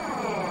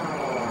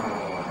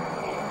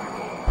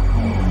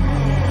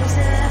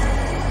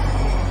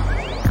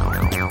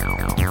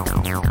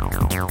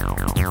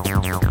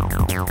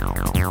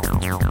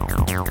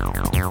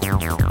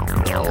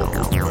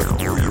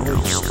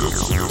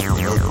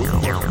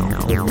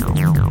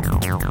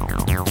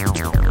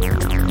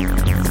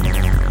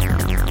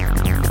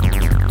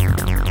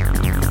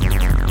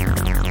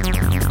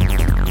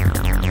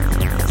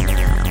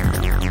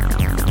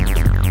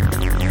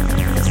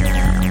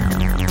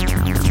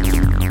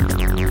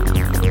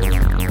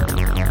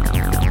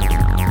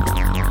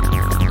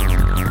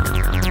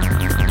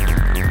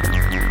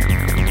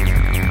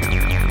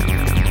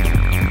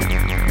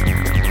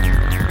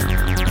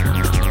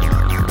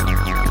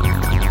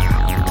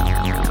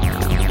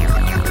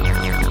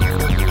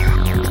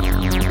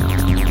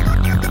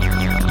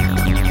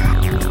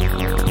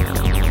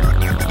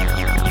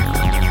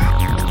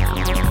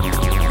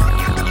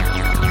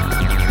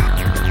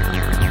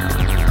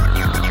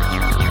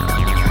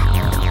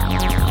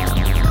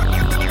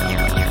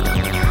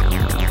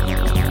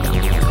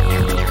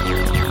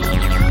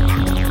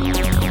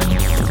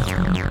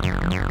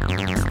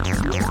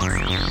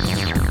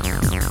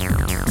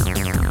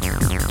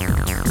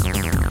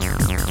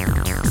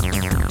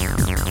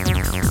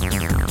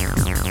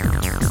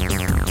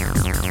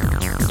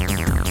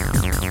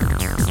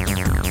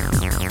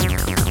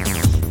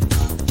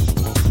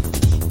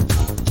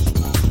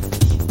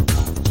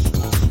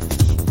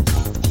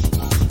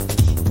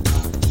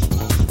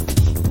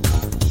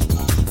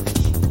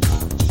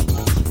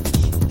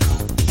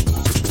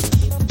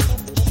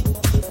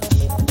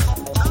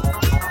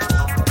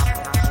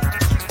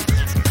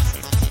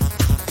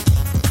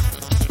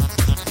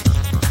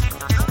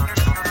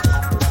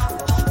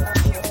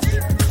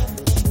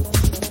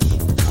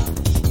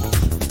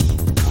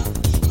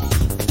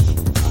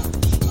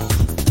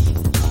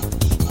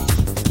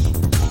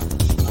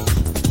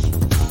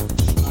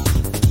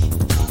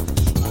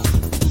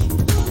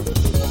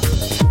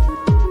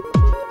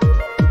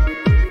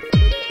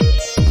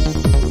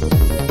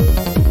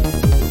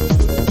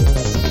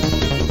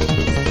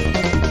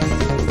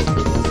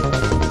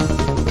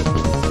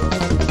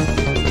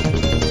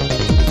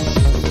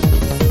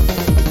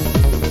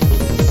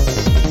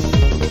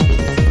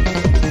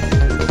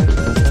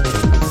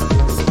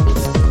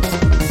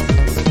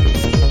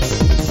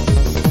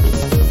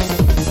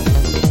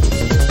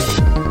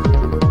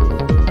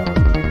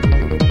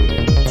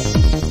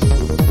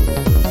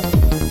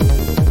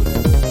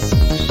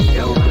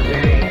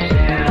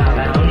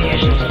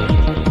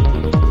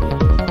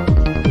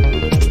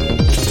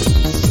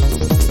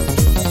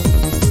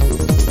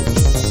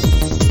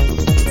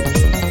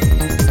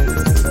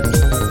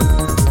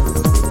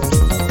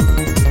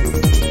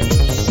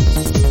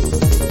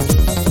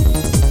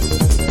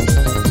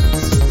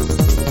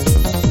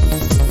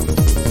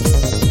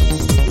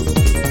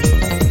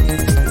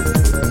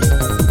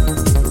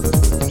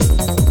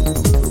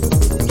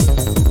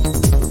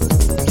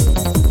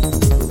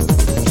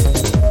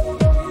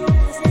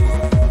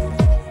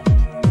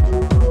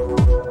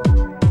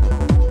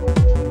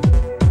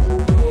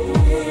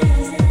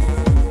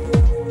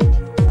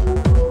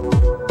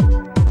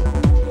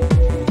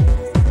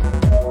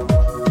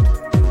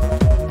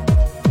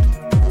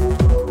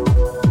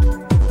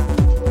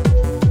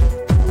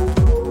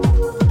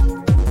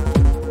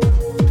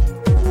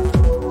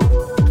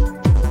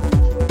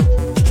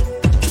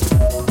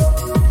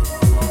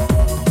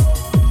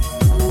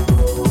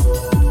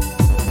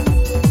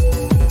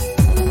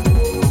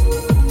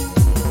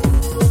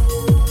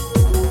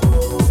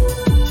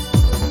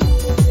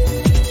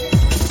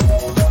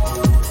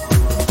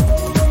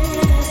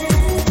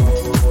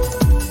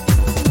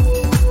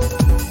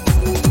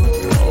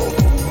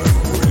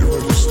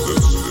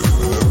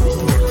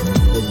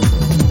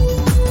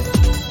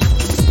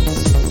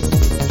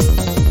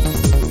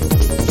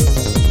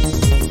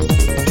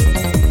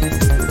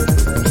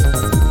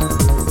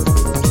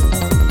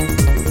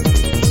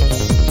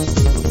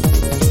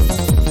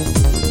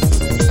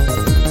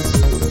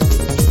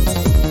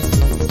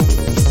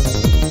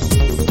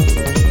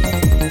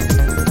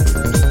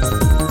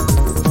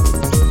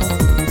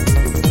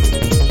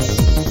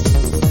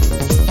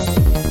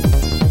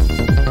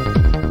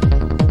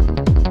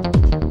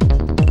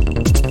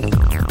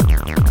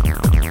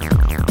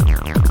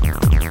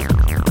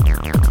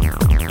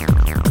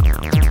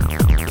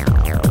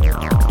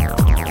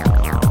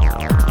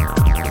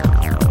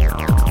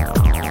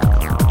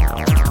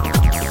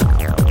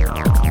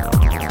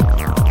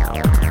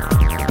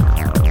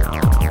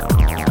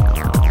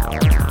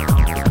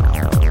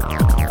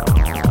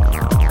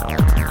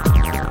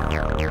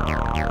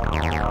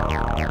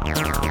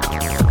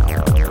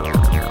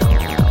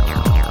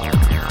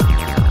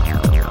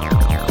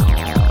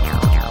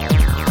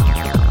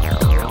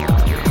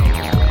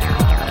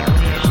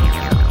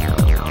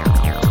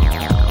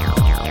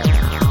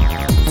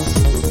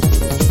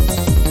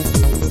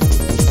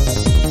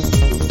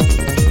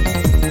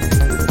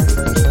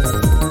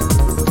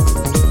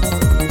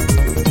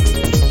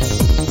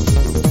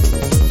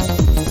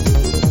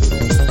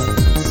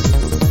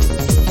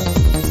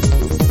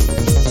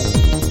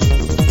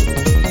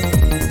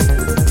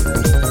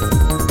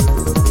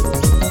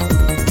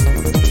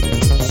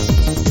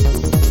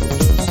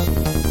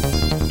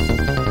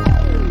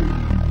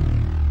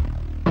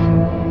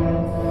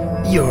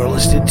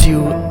 listening to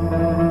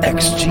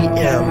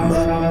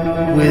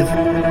XGM with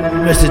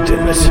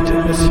Resident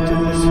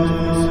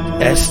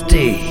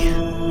SD.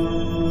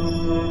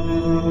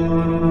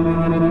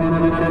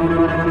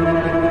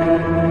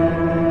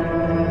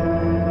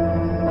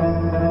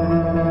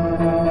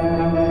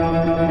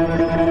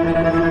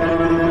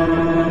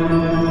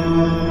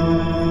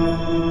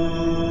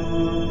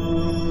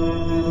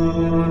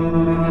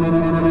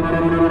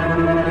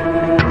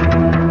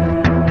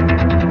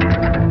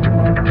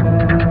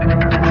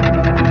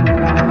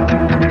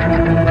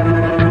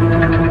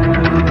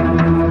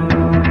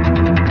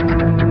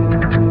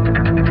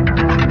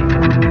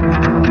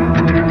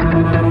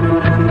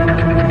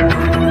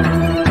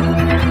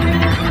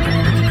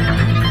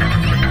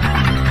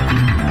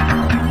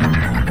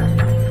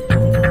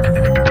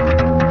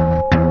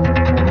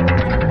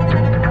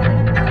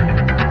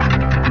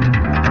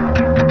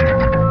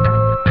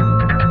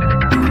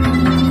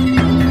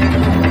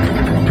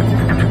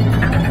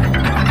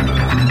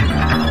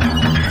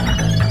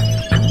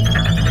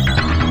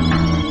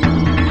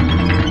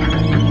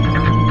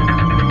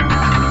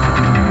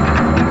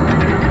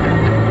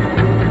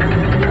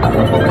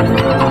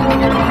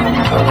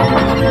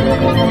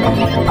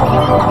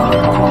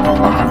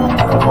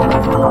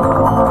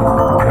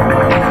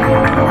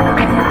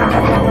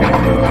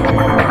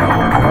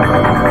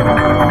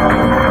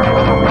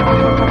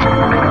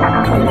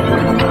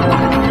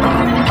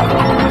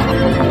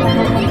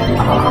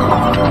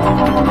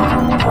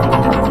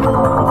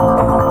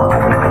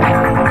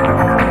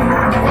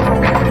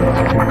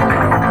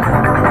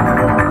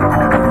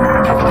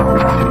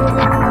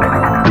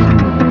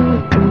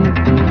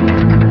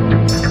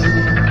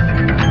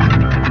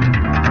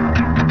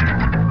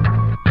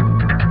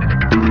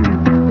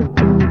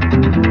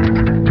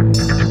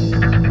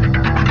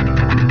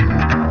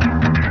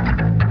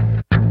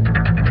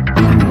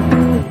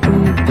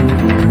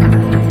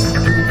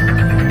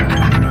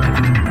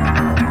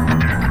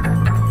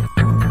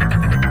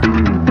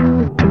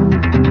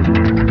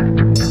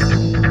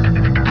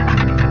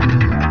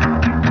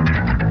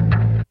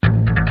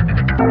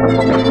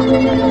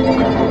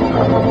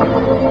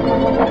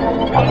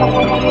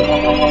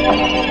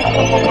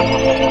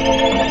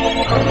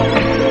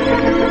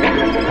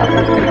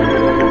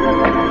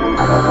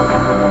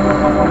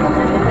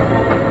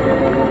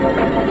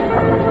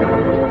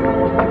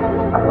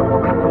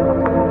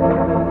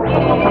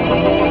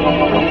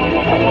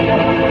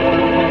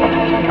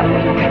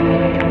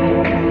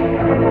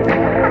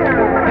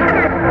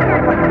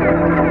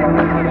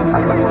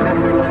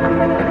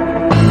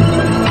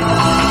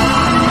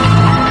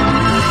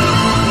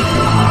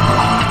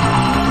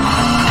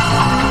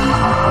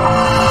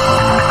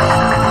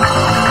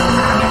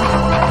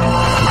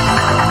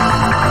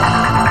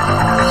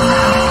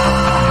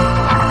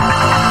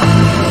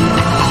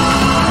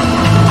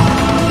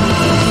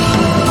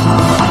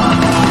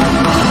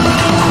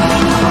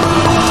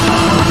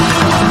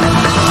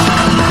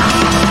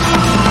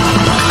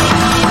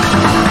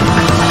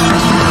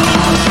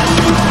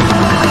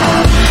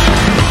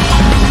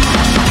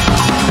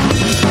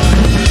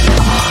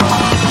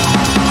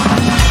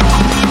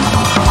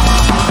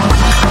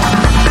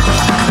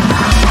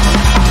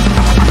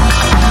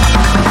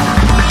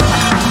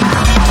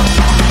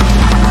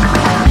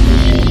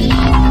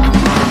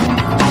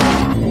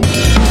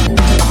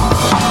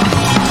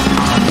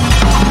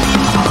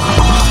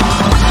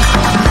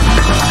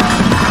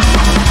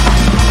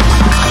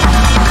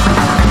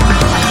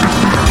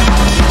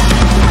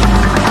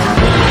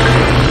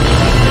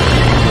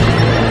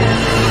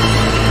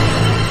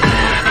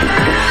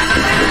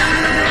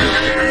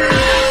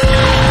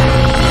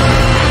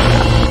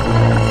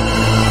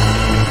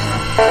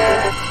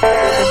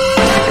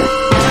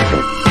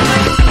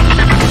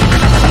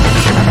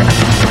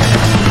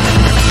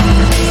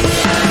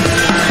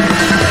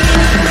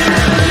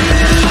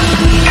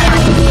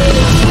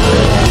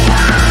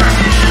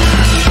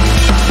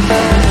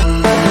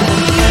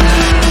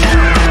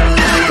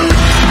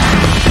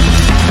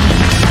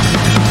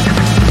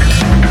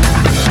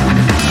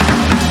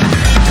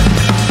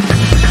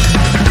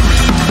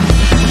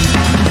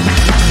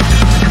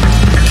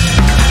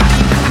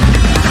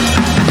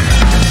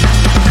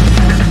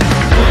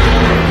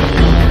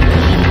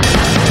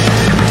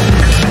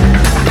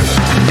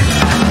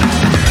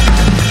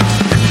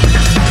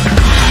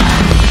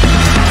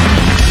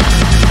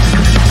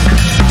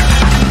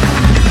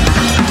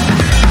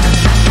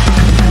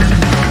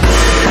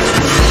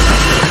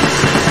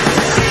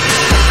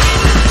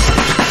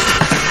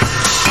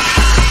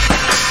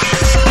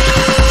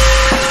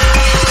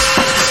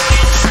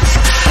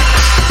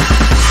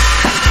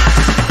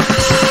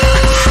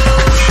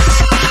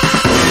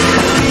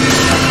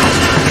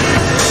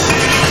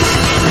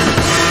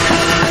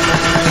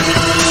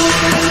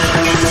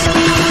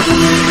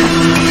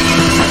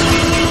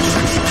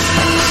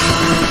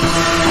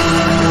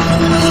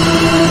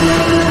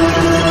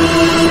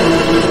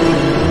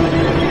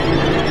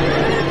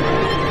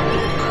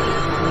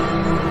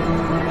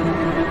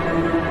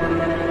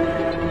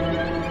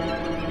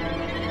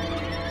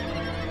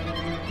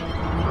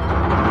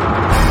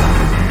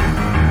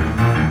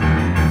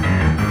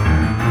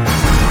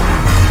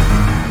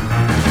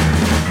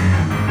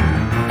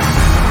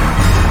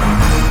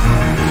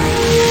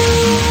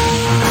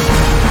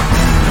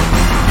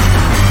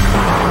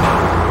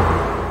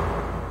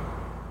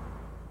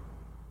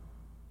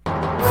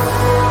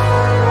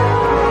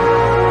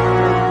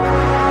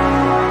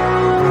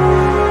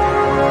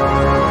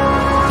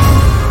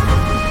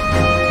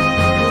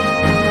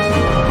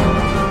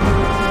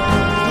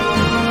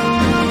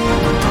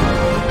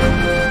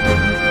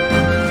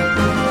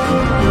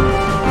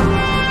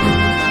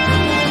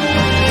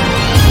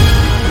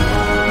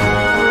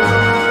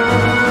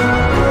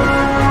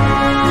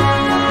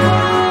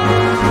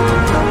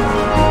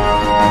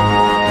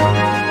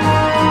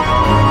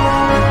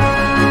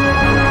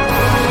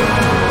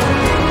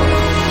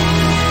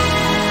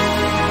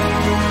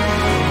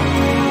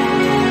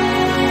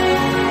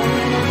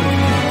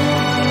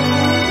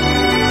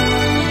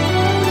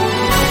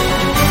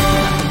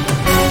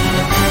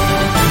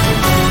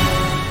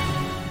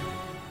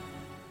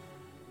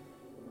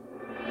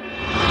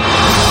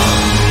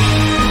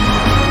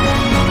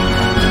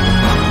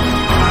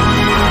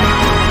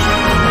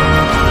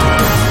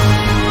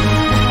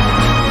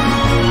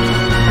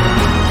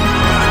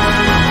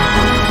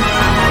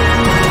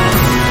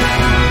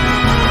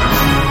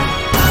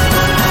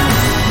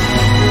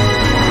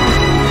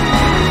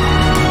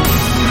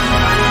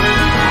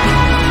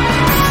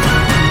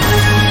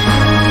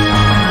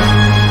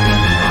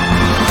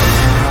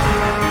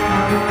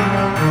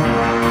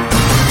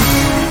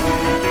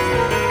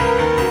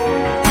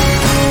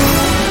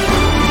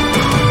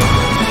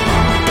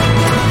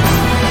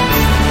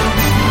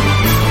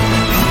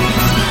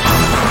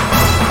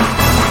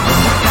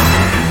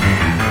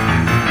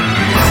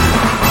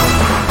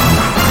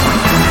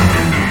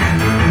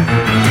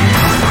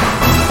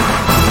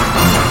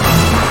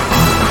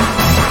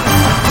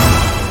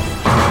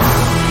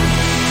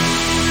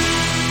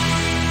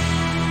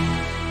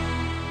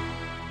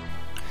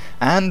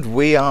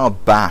 we are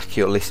back.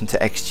 You'll listen to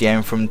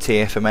XGM from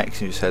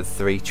TFMX. You just heard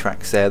 3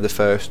 tracks there. The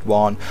first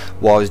one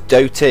was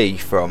Doty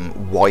from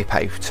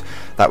Wipeout.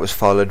 That was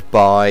followed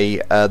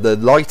by The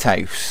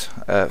Lighthouse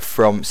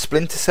from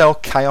Splinter Cell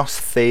Chaos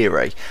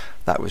Theory.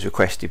 That was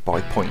requested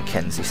by Point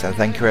Kenzie, so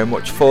thank you very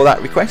much for that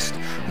request.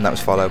 And that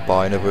was followed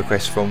by another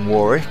request from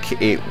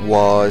Warwick. It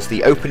was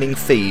the opening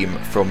theme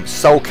from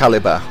Soul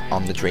Calibur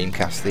on the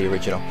Dreamcast, the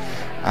original.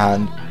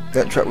 And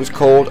that track was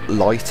called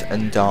Light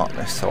and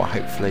Darkness, so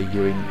hopefully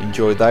you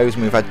enjoyed those.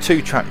 And we've had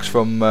 2 tracks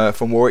from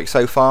Warwick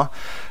so far.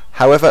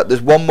 However,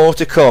 there's one more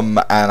to come,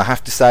 and I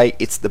have to say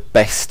it's the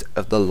best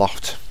of the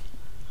lot.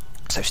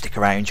 So stick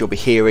around, you'll be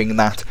hearing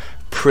that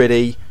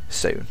pretty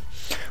soon.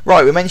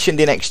 Right, we mentioned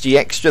in XG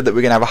Extra that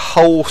we're going to have a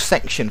whole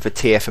section for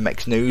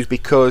TFMX news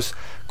because,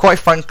 quite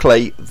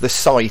frankly, the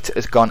site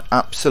has gone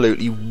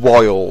absolutely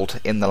wild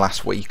in the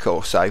last week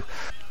or so.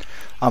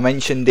 I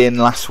mentioned in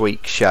last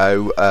week's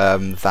show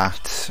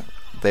that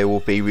there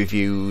will be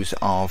reviews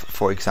of,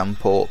 for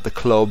example, The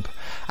Club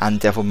and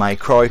Devil May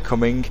Cry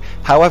coming.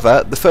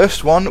 However, the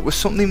first one was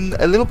something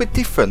a little bit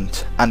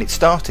different, and it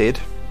started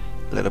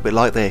a little bit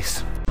like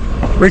this.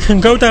 We can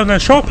go down and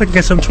shop and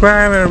get some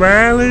twirly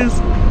whirlies.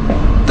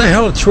 What the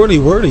hell are twirly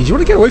whirlies? You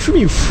want to get away from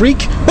me, you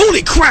freak?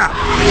 Holy crap!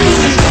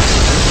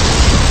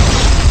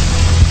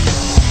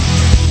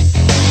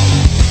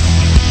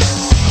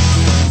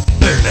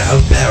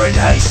 Burnout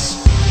Paradise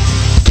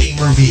Game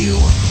Review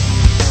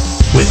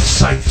with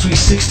Site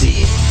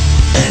 360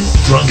 and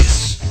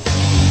Drunkus.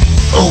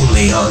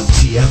 Only on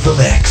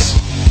TFMX.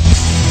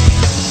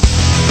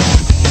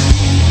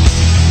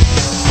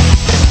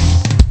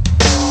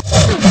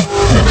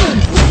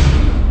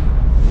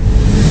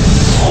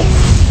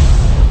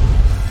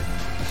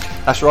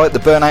 That's right, the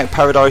Burnout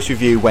Paradise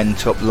review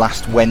went up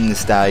last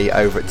Wednesday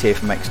over at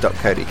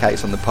tfmx.co.uk.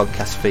 It's on the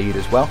podcast feed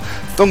as well.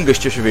 Thungus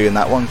just reviewing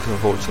that one because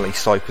unfortunately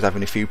Psych was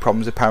having a few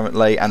problems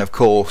apparently, and of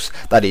course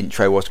that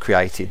intro was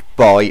created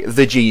by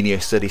the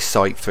genius that is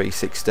Site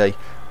 360.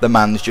 The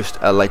man's just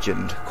a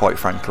legend, quite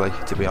frankly,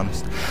 to be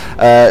honest.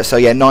 So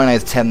yeah, 9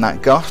 out of 10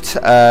 that got,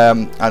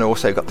 and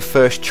also got the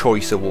First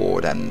Choice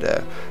Award, and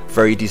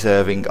very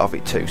deserving of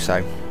it too,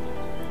 so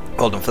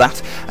well done for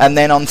that. And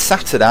then on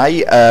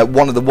Saturday,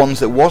 one of the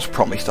ones that was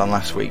promised on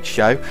last week's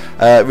show,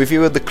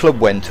 review of The Club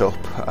went up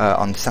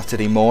on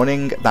Saturday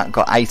morning. That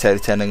got 8 out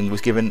of 10 and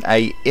was given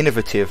a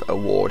innovative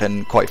award,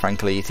 and quite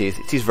frankly it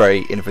is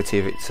very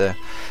innovative. It's a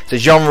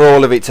genre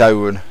all of its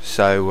own,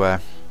 so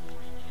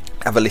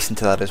have a listen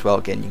to that as well.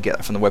 Again, you can get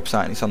that from the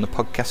website and it's on the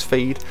podcast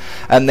feed.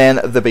 And then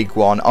the big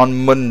one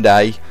on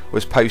Monday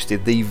was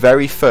posted, the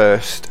very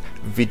first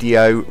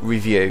video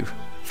review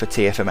for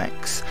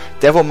TFMX.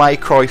 Devil May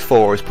Cry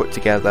 4 is put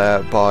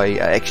together by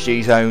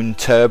XG's own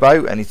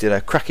Turbo, and he's did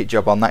a cracking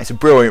job on that. It's a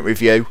brilliant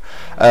review.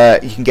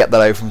 You can get that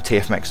over from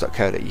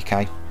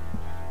tfmx.co.uk.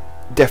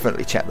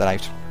 Definitely check that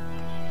out.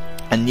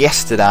 And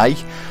yesterday,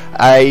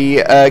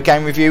 a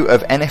game review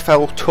of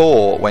NFL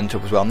Tour went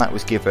up as well, and that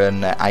was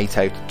given 8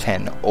 out of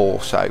 10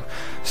 also.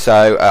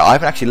 So I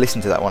haven't actually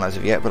listened to that one as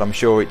of yet, but I'm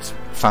sure it's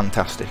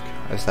fantastic,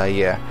 as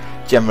they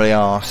generally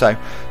are. So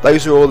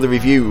those are all the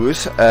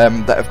reviews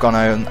that have gone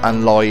on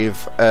and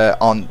live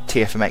on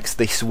TFMX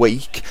this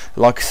week.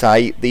 Like I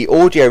say, the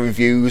audio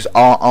reviews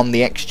are on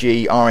the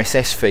XG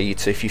RSS feed,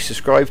 so if you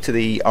subscribe to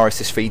the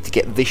RSS feed to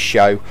get this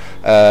show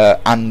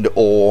and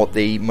or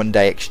the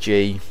Monday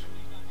XG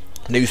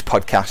news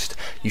podcast,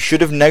 you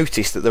should have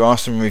noticed that there are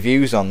some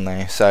reviews on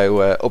there,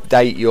 so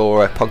update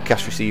your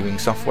podcast receiving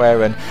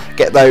software and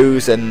get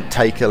those and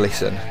take a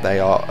listen. They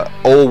are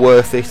all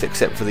worth it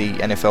except for the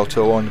NFL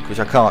Tour one, which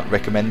I can't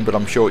recommend, but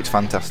I'm sure it's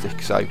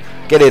fantastic, so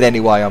get it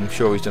anyway. I'm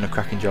sure he's done a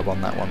cracking job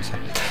on that one, so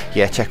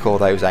yeah, check all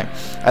those out.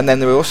 And then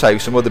there are also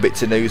some other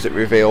bits of news that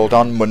revealed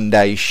on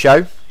Monday's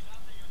show.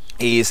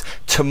 Is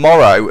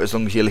tomorrow, as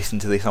long as you listen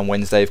to this on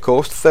Wednesday of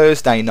course,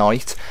 Thursday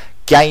night,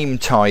 Game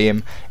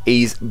Time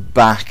is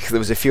back. There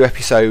was a few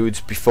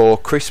episodes before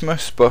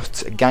Christmas,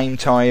 but Game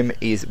Time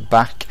is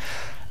back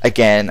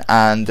again,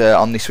 and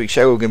on this week's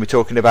show we're going to be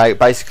talking about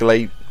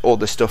basically all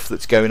the stuff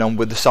that's going on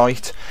with the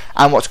site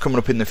and what's coming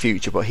up in the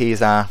future. But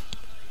here's our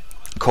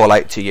call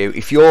out to you.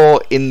 If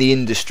you're in the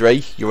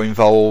industry, you're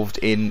involved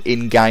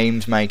in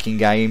games, making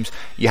games,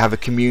 you have a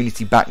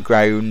community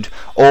background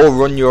or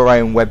run your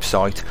own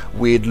website,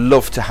 we'd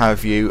love to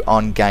have you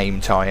on Game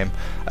Time.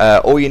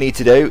 All you need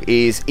to do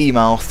is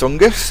email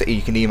Thungus.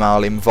 You can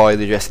email him via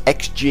the address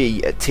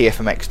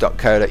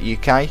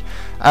xg@tfmx.co.uk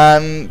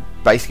and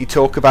basically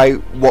talk about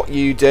what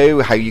you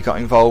do, how you got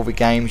involved with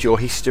games, your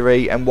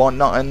history and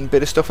whatnot, and a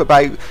bit of stuff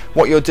about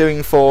what you're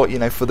doing for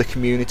the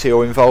community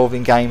or involved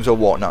in games or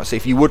whatnot. So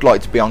if you would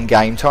like to be on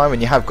Game Time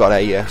and you have got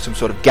a some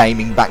sort of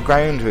gaming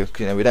background, we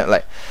don't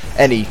let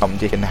any Tom,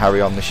 Dick and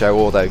Harry on the show,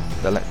 although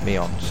they let me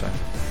on, so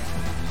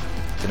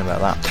don't know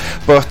about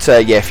that. But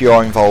yeah, if you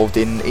are involved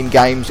in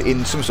games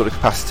in some sort of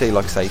capacity,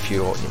 like I say, if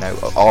you're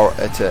are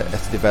at a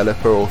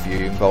developer, or if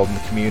you're involved in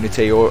the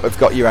community, or have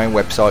got your own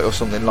website or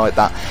something like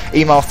that,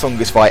 email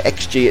Thungus via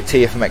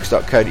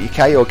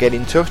xg@tfmx.co.uk or get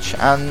in touch,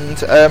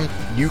 and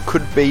you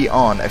could be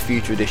on a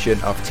future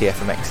edition of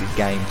TFMX's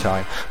Game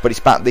Time. But it's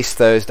back this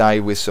Thursday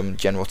with some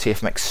general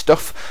TFMX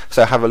stuff,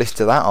 so have a listen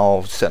to that.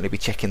 I'll certainly be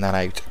checking that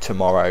out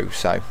tomorrow,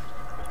 so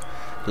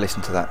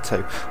listen to that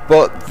too.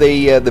 But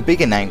the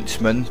big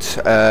announcement,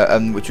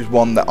 which was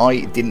one that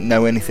I didn't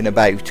know anything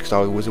about because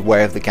I was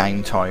aware of the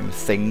Game Time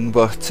thing,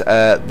 but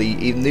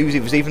the news,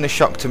 it was even a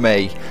shock to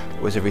me,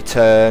 was a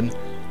return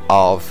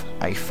of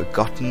a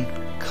forgotten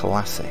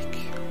classic.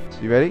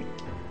 So you ready?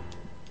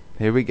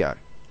 Here we go.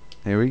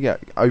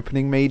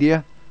 Opening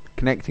media,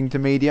 connecting to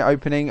media,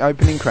 opening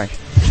crash.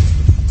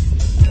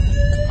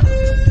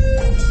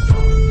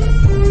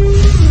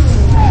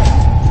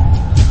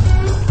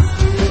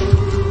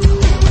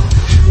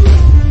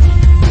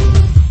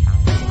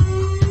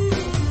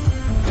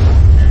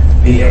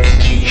 The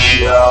XG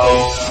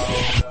Show.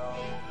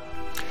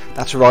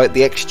 That's right,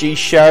 the XG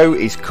Show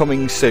is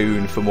coming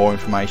soon. For more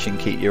information,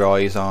 keep your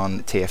eyes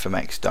on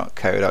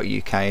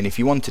tfmx.co.uk, and if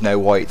you want to know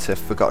why it's a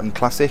forgotten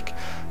classic,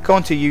 go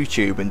onto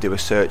YouTube and do a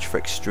search for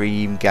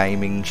Extreme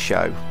Gaming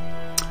Show.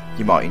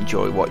 You might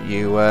enjoy what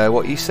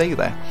you see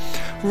there.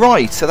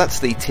 Right, so that's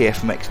the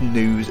TFMX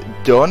news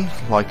done.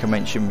 Like I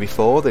mentioned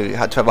before, they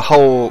had to have a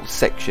whole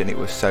section, it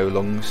was so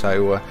long,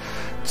 so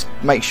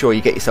make sure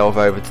you get yourself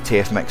over to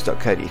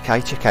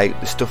tfmx.co.uk, check out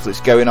the stuff that's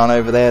going on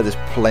over there. There's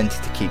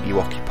plenty to keep you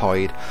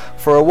occupied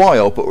for a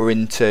while, but we're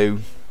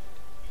into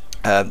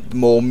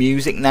more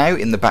music now.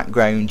 In the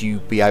background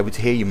you'll be able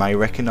to hear, you may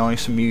recognise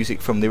some music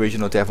from the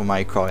original Devil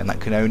May Cry, and that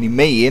can only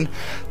mean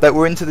that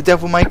we're into the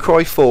Devil May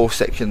Cry 4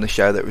 section of the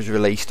show that was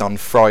released on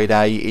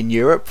Friday in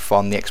Europe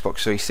on the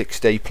Xbox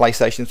 360,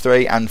 PlayStation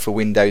 3 and for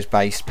Windows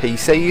based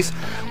PCs.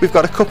 We've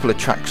got a couple of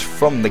tracks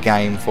from the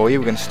game for you.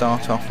 We're going to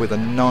start off with a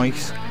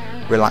nice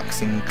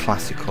relaxing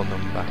classical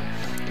number.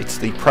 It's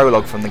the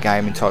prologue from the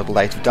game entitled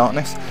Out of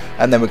Darkness,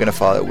 and then we're going to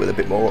follow it with a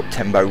bit more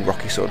up-tempo,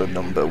 rocky sort of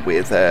number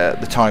with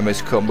The Time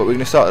Has Come. But we're going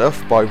to start it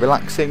off by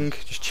relaxing,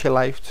 just chill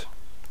out,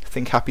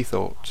 think happy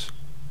thoughts.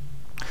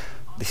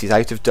 This is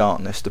Out of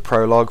Darkness, the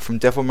prologue from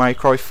Devil May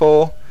Cry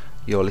 4.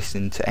 You're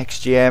listening to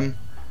XGM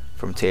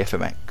from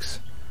TFMX.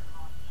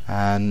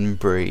 And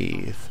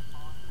breathe.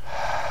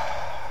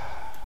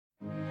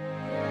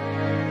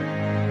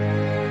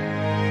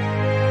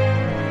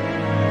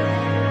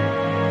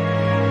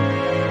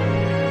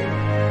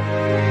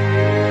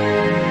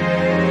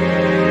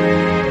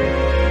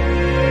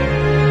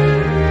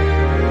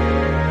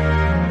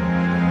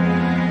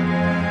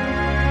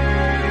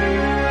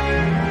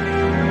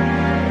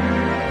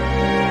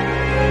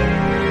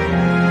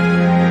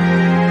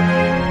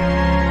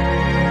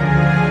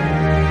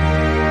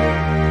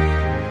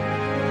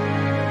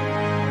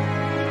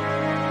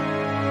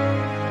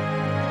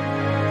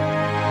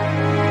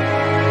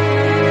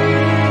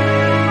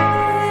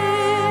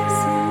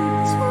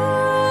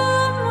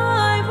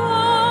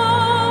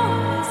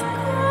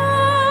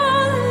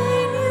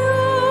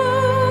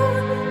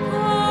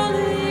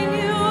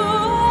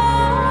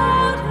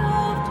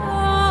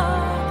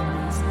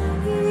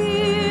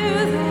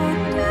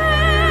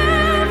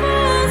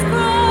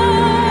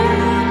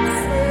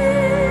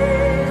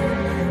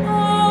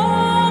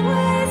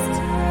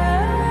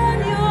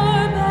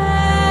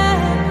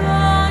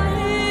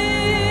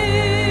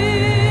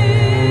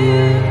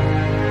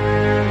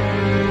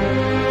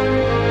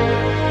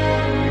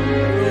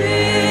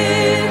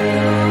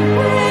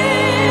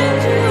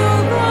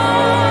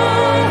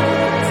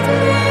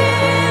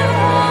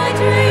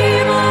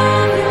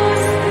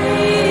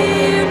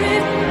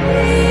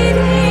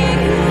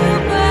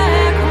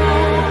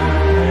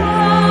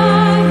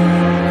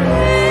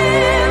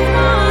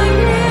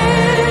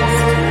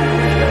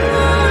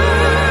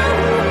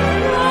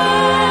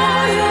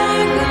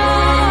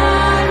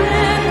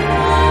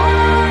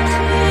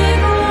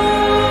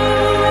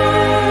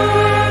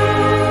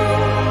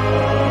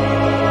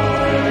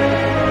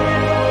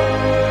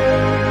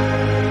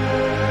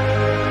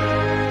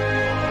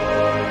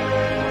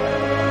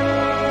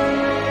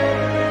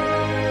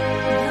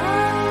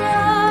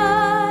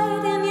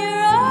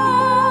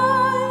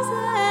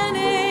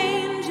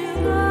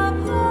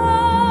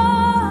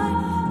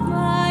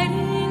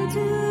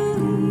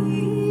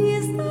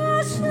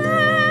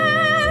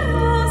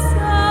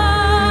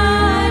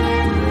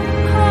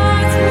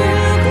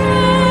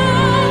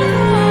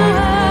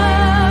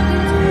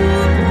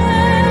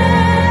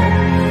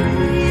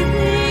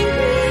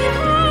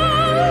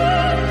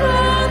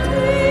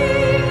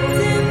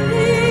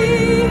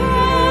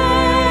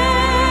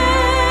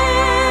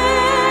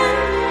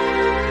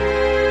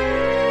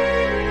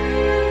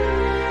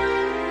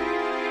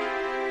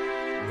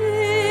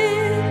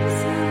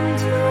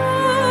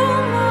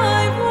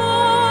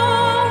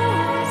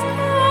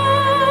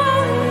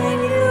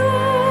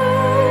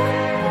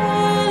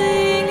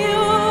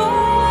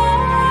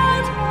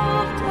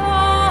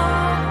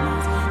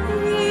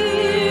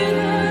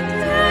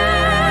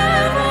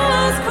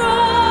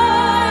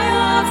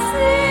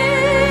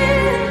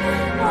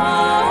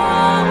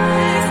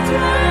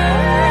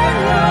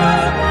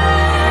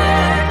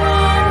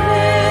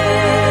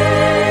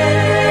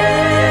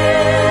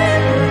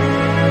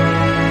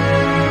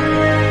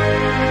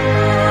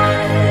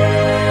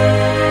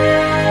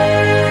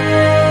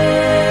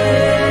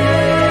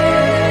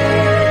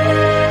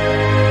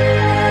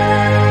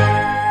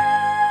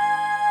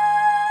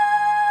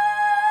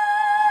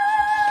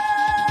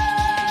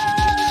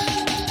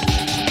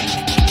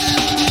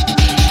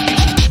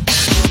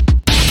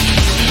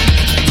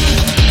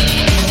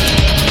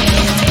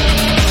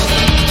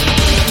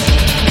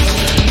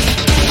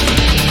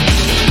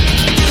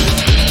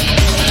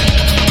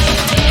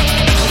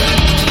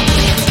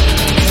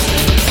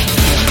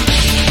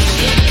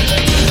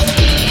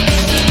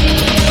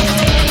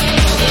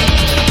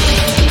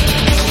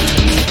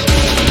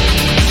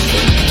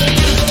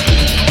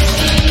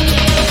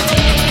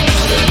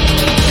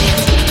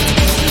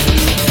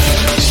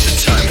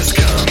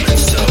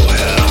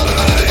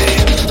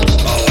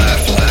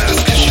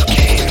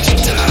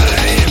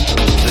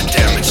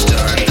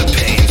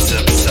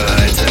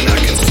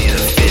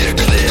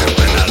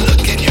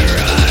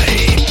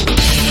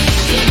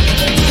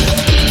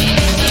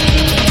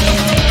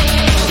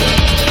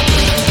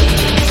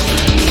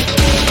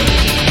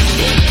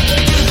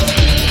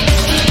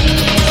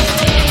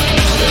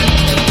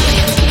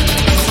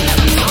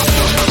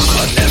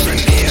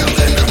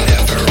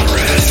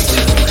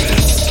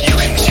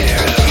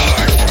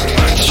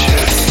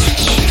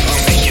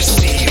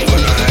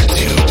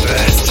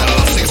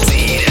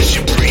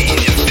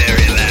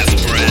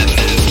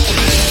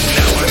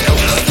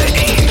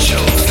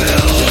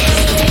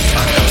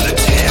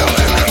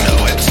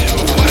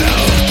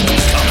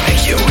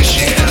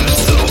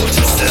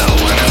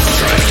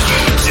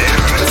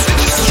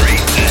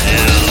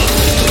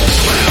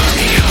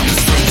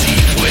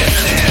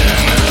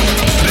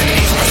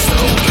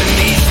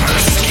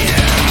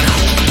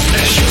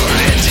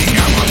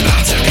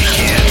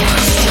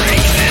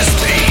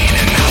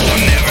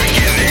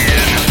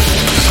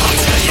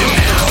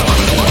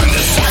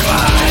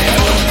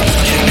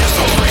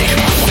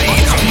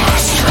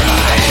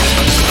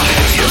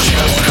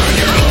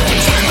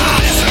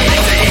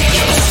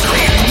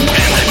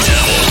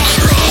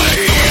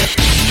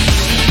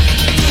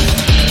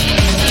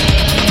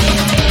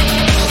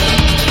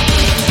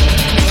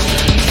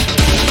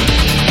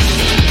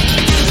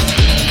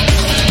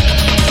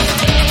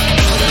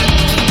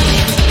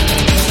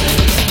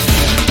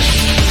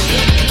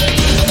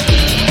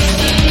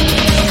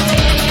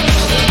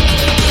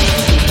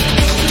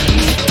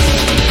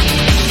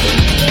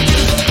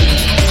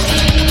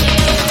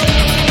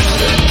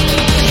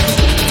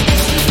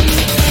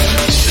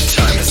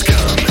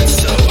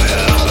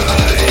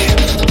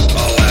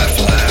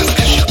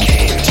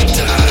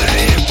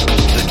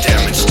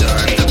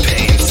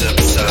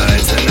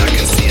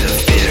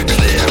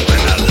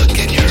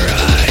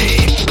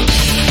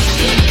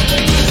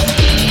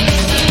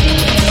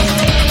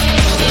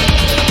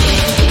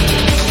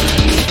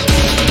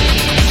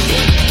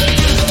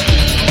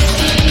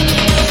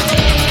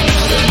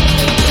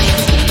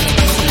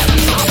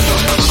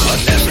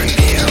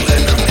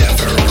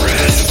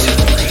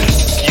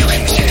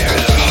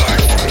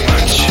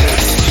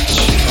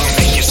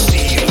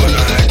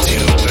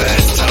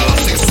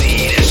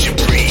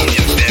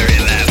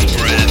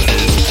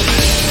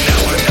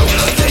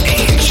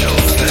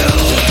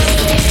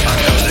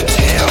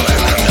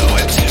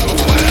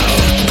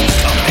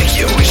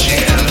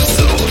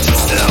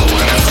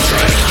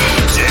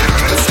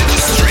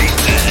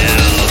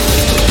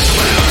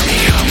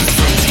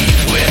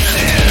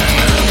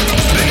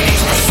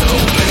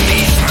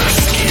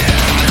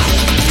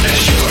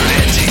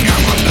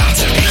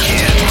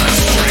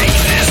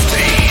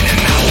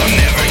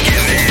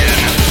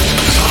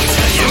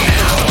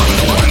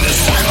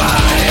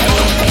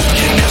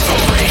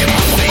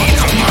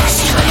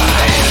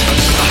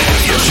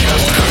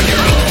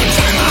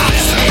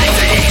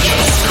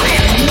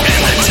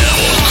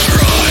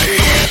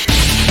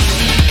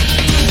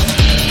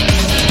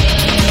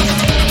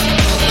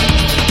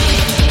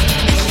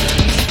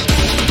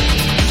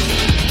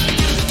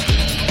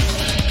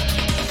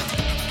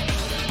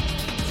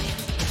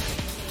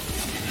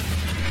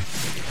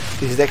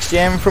 This is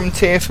XGM from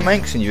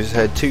TFMX, and you just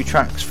heard 2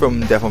 tracks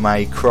from Devil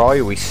May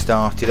Cry. We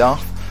started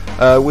off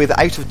with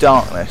Out of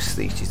Darkness,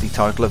 which is the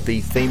title of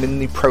the theme in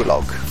the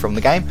prologue from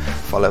the game,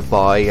 followed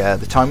by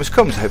The Time Has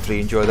Come. So hopefully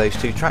you enjoy those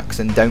 2 tracks,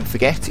 and don't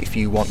forget, if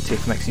you want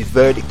TFMX's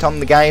verdict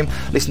on the game,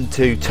 listen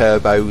to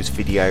Turbo's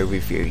video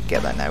review. You can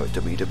get that now at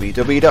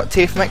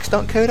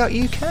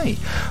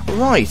www.tfmx.co.uk.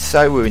 Right,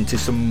 so we're into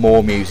some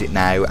more music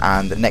now,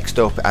 and next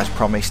up, as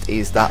promised,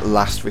 is that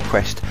last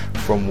request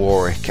from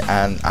Warwick,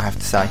 and I have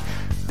to say,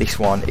 this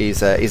one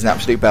is an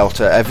absolute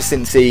belter. Ever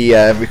since he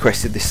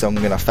requested this song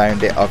and I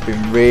found it, I've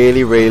been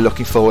really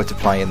looking forward to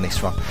playing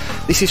this one.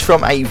 This is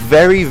from a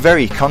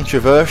very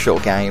controversial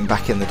game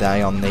back in the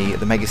day on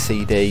the Mega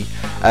CD,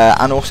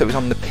 and also it was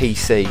on the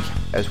PC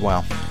as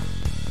well.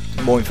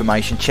 More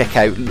information, check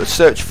out,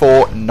 search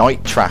for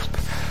Night Trap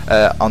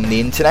on the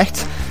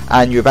internet,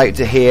 and you're about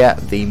to hear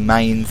the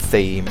main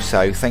theme.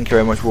 So thank you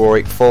very much,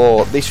 Warwick,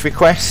 for this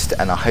request,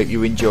 and I hope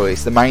you enjoy.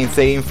 It's the main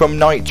theme from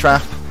Night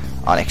Trap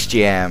on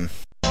XGM.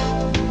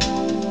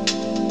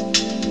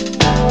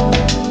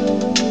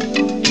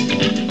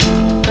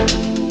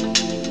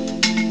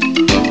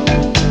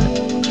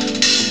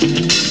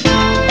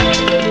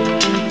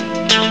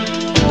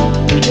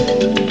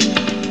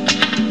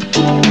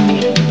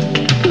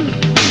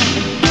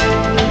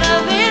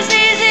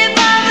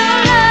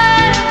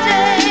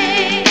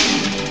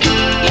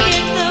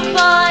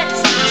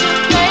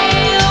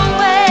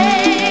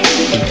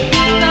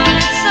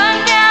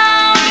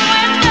 Sundown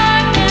when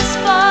darkness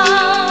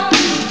falls.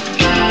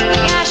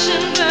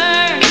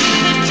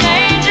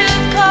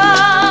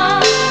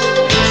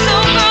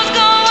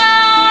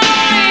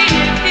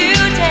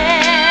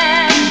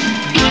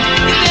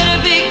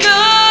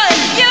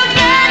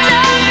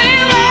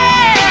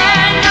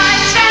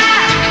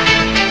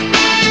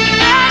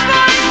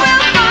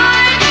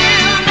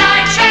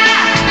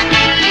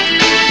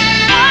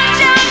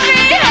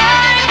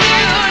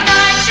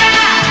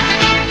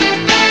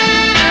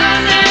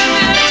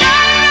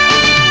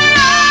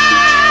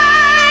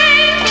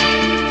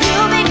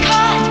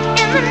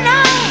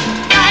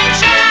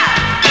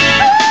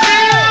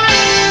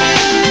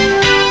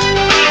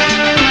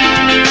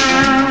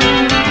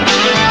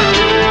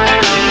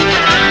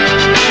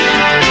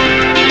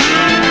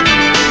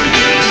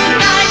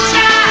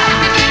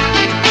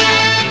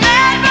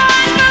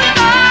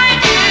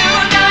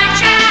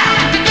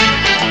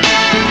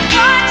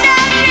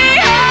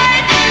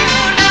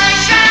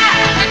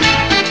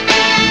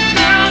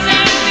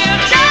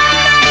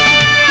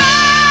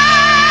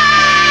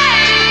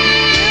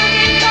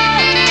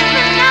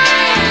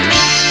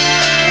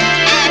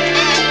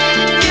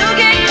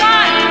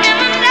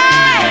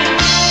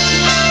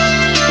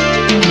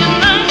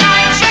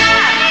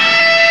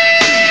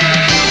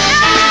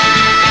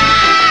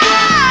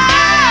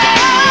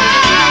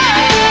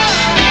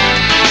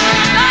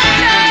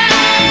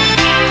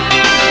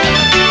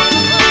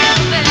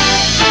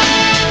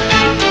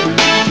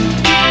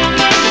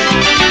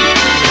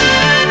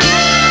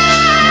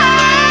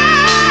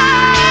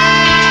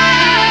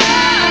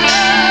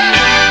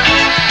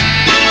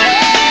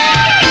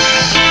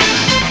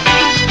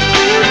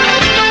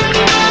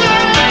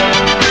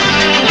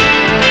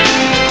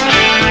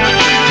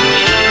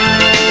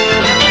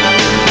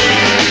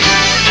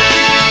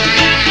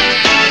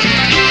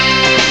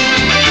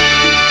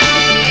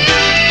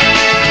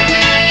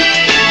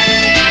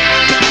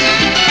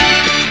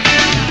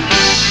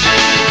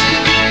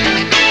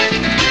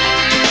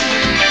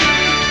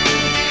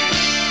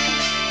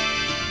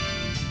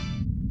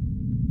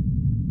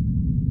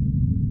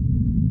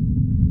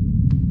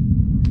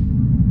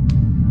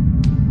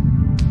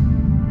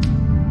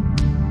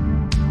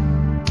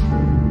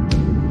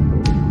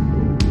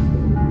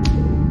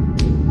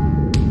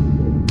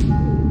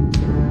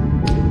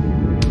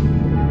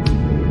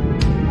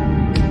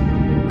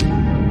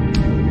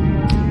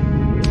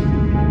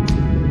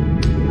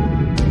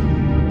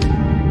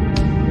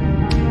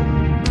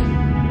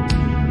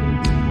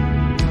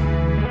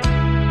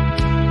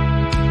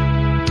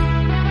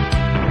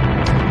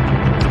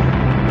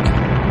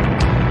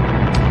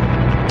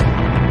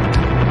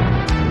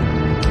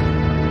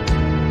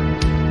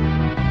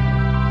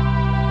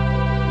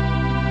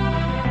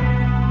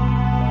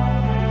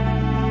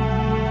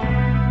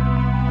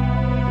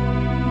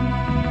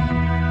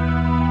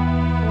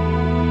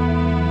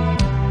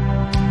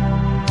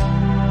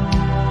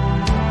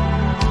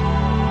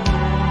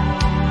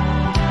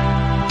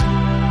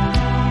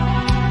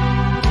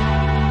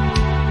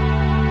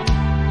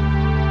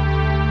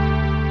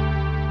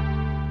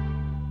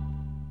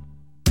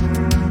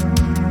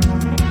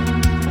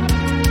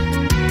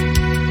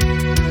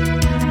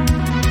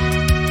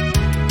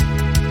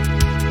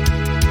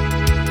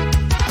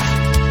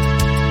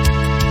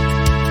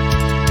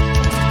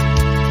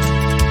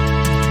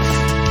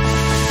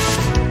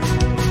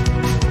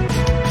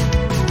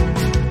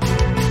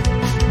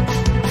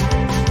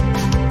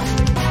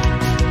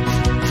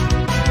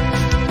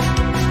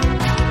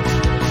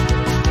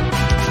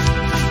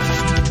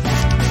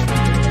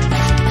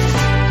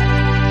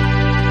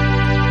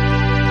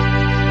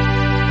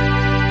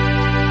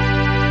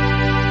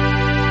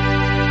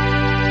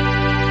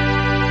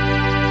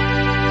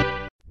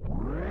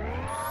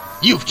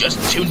 You've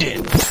just tuned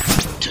in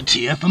to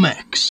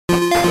TFMX.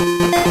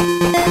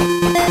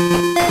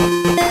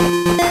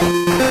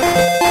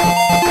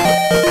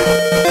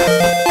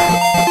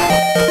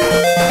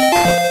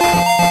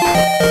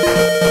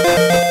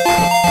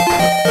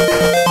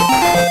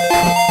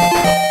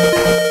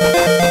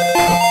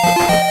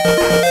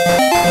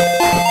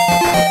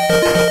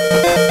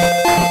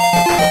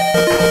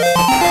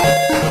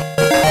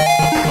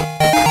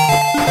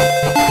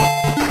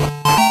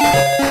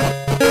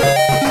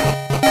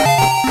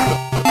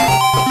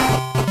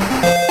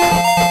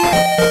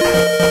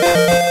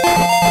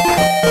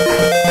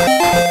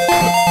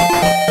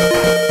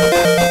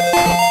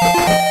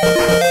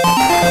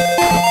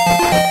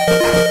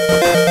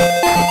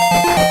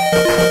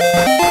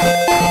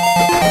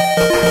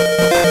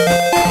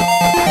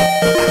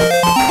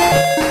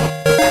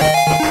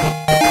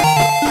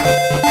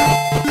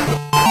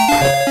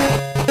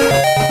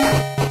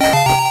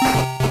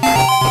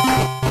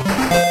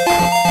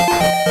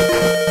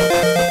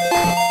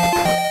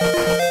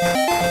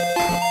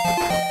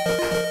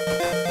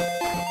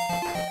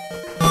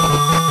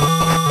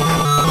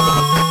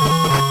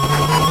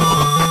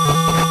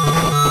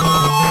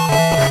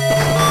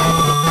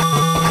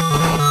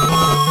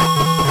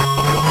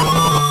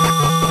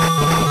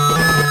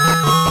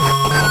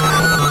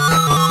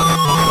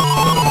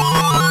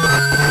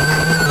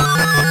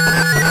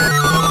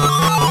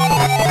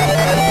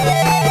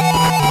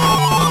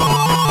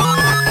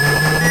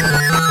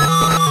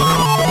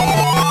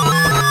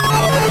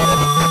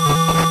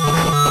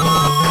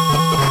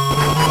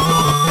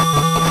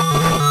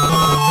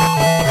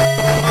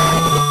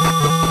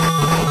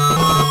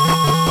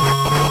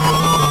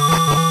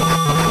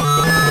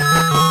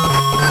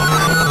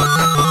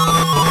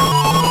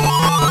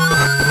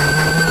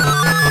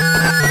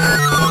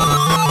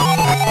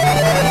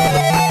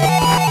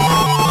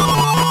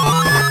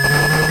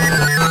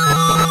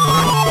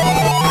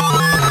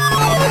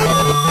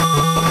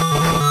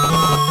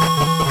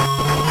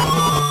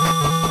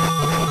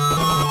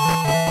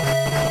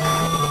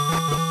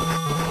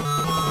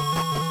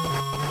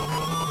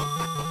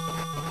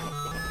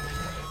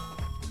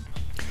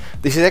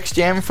 This is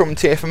XGM from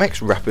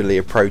TFMX, rapidly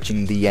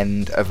approaching the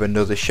end of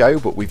another show,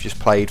 but we've just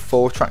played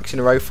 4 tracks in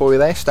a row for you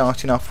there,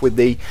 starting off with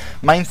the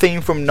main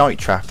theme from Night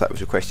Trap that was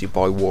requested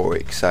by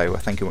Warwick, so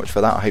thank you much for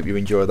that. I hope you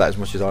enjoyed that as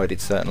much as I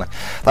did, certainly.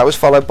 That was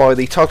followed by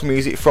the title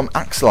music from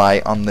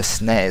Axley on the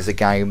snares, a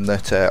game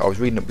that I was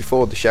reading up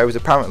before the show has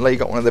apparently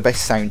got one of the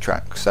best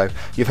soundtracks, so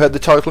you've heard the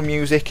title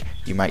music,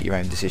 you make your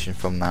own decision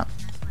from that.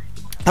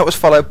 That was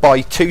followed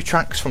by 2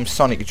 tracks from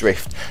Sonic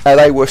Drift.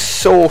 They were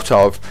sort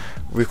of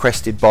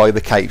requested by the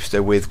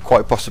Capester, with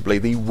quite possibly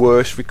the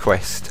worst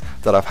request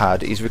that I've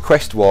had. His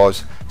request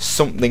was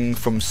something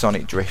from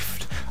Sonic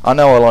Drift. I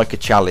know I like a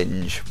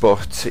challenge,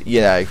 but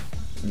you know,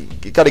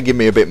 you got to give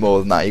me a bit more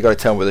than that. You got to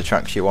tell me the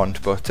tracks you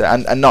want. But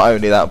and not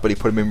only that, but he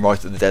put them in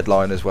right at the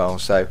deadline as well.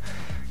 So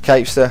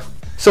Capester,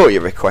 sort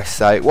your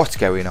requests out. What's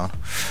going on?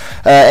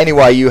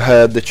 Anyway, you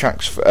heard the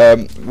tracks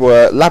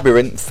were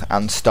Labyrinth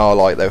and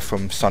Starlight, though,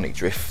 from Sonic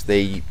Drift.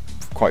 The,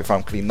 quite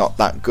frankly, not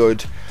that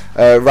good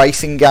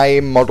racing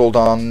game modelled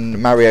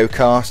on Mario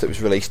Kart that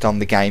was released on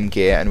the Game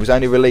Gear and was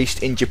only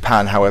released in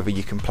Japan. However,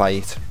 you can play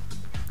it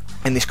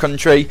in this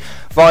country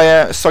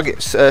via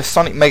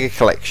Sonic Mega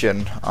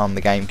Collection on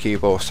the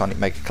GameCube or Sonic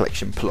Mega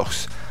Collection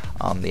Plus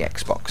on the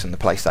Xbox and the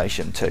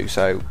PlayStation 2.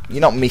 So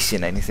you're not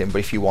missing anything, but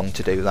if you want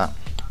to do that,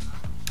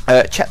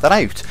 check that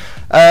out.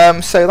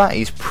 So that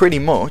is pretty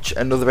much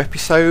another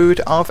episode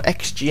of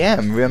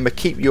XGM. Remember,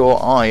 keep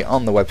your eye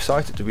on the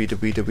website at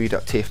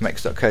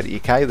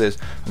www.tfmx.co.uk.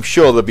 I'm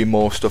sure there'll be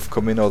more stuff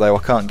coming, although I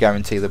can't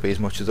guarantee there'll be as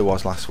much as there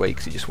was last week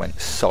because it just went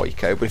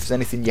psycho. But if there's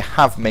anything you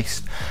have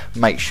missed,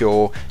 make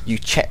sure you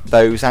check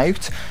those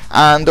out.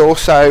 And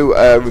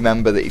also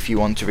remember that if you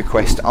want to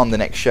request on the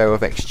next show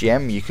of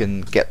XGM, you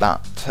can get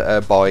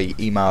that by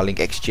emailing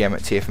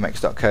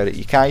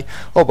xgm@tfmx.co.uk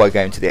or by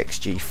going to the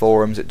XG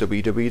forums at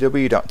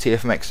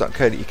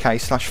www.tfmx.co.uk/forum.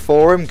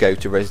 Go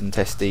to Resident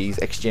SD's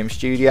XGM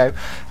Studio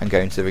and go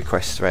into the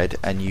request thread,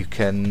 and you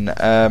can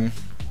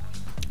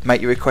make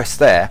your requests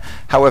there.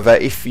 However,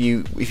 if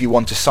you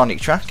want a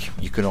Sonic track,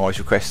 you can always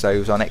request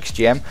those on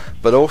XGM,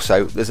 but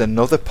also there's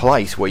another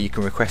place where you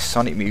can request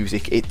Sonic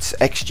music. It's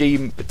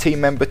XG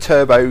team member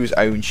Turbo's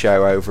own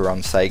show over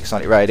on Sega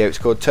Sonic Radio. It's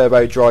called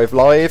Turbo Drive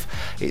Live.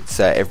 It's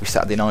every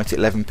Saturday night at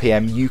 11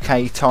 PM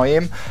UK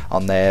time.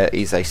 On there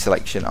is a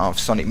selection of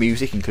Sonic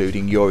music,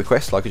 including your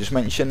request, like I just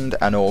mentioned,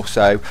 and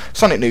also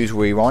Sonic News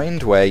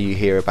Rewind, where you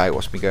hear about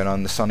what's been going on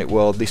in the Sonic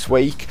world this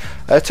week.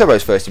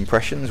 Turbo's First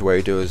Impressions, where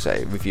he does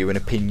a review and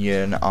opinion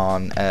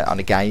on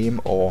a game,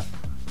 or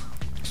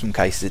in some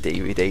cases a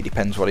DVD,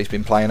 depends what he's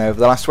been playing over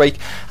the last week,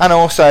 and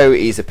also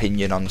his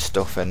opinion on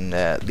stuff and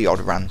the odd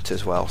rant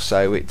as well.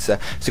 So it's a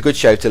good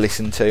show to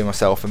listen to.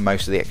 Myself and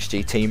most of the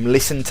XG team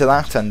listened to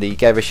that, and he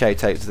gave a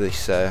shout out to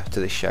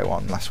this show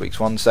on last week's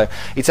one. So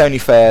it's only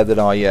fair that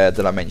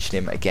I mention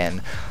him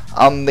again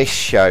on this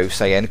show.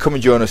 So yeah, and come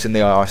and join us in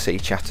the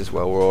IRC chat as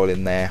well. We're all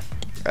in there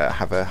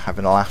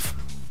having a laugh.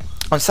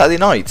 on Saturday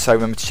night, so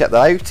remember to check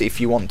that out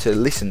if you want to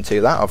listen to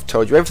that. I've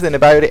told you everything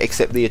about it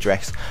except the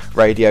address,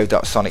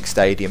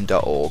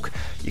 radio.sonicstadium.org.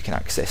 You can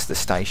access the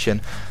station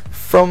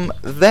from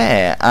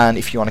there, and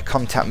if you want to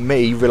contact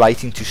me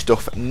relating to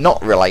stuff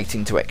not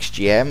relating to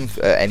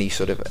XGM, any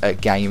sort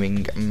of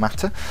gaming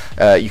matter,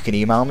 you can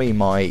email me.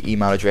 My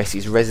email address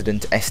is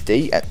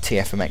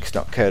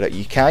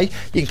residentsd@tfmx.co.uk.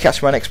 You can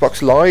catch me on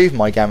Xbox Live.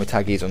 My gamer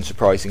tag is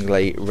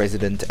unsurprisingly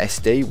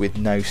residentsd with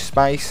no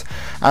space,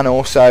 and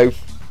also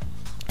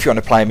if you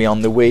want to play me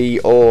on the Wii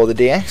or the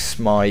DS,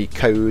 my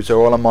codes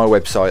are all on my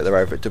website. They're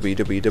over at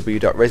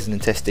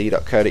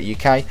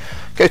www.residentsd.co.uk.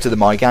 Go to the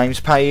My Games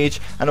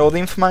page and all the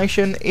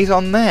information is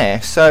on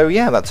there. So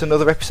yeah, that's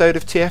another episode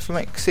of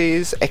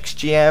TFMX's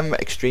XGM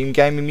Extreme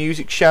Gaming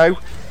Music Show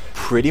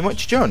pretty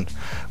much done.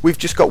 We've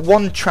just got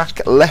one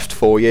track left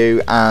for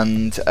you,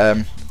 and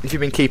if you've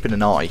been keeping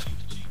an eye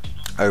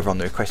over on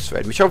the request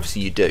thread, which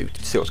obviously you do,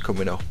 to see what's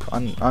coming up, I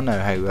know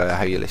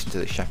how you listen to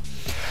this show,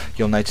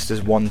 you'll notice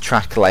there's one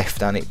track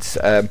left, and it's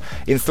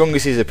in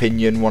Thungus's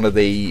opinion one of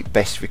the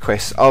best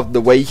requests of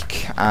the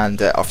week, and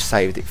I've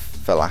saved it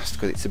for last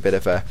because it's a bit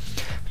of a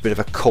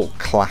cult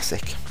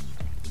classic.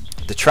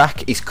 The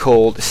track is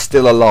called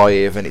Still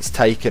Alive, and it's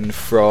taken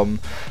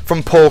from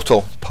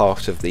Portal,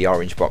 part of the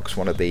Orange Box,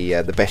 one of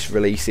the best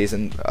releases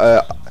and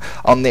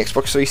on the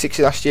Xbox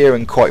 360 last year,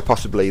 and quite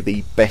possibly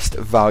the best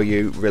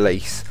value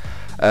release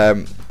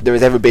there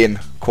has ever been,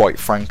 quite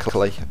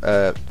frankly.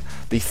 The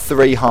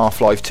 3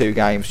 Half-Life 2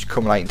 games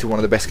culminate into one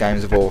of the best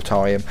games of all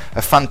time,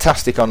 a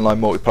fantastic online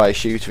multiplayer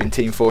shooter in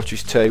Team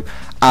Fortress 2,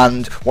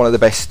 and one of the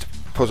best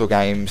puzzle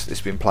games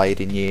that's been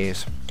played in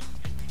years,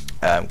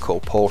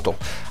 called Portal.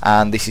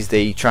 And this is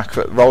the track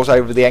that rolls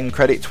over the end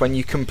credits when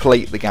you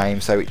complete the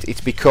game, so it's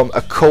become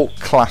a cult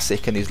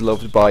classic and is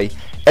loved by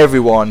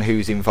everyone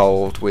who's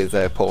involved with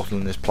Portal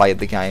and has played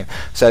the game.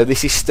 So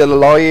this is Still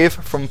Alive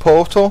from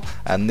Portal,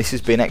 and this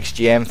has been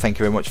XGM. Thank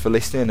you very much for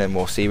listening, and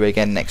we'll see you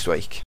again next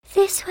week.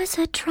 This was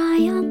a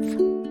triumph.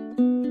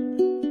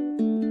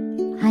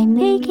 I'm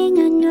making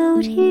a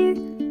note here,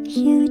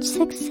 huge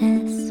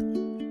success.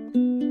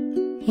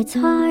 It's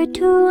hard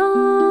to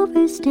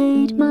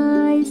overstate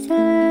my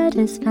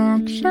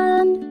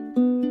satisfaction.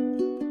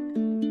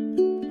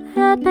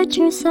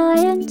 Aperture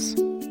science.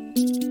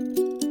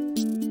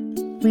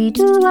 We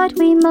do what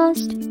we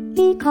must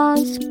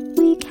because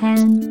we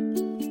can.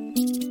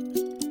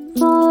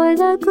 For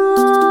the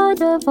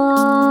good of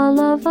all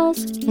of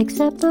us,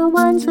 except the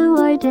ones who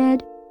are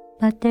dead.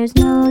 But there's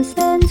no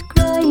sense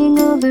crying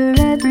over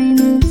every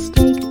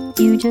mistake.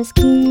 You just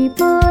keep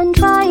on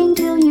trying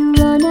till you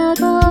run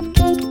out of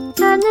cake.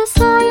 And the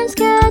science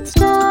gets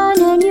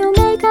done, and you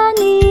make a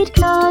neat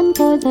gun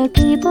for the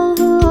people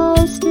who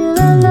are still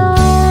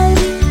alive.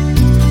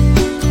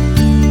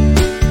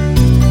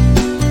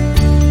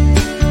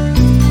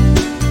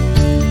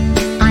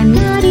 I'm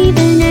not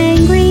even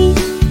angry.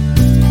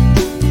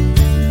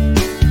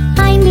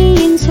 I'm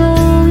being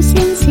so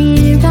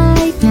sincere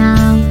right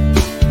now.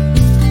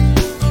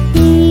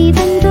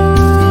 Even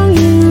though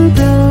you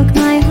broke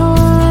my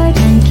heart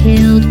and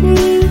killed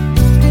me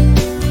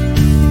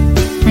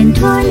and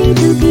tore me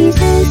to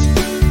pieces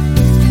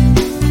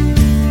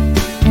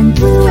and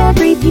threw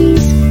every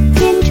piece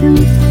into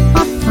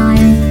a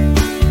fire.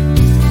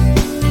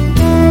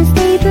 As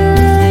they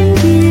burned,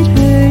 it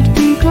hurt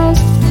because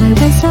I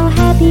was so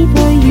happy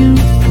for you.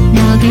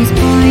 Now these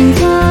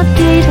points of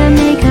data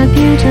make a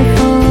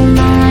beautiful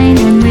line.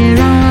 When we're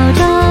out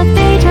of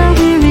beta,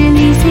 we're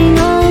releasing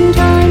on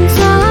time.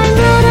 So I'm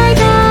glad I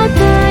got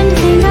burned.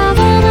 Think of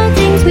all the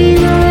things we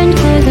learned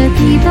for the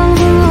people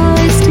who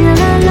are still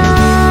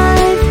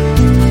alive.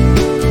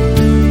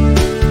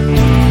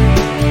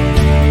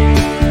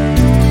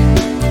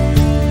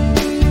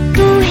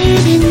 Go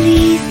ahead and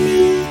leave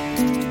me.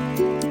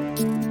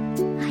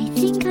 I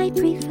think I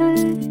prefer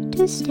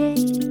to stay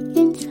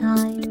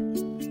inside.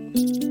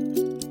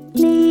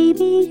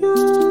 Maybe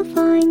you'll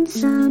find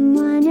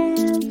someone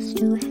else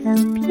to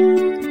help you.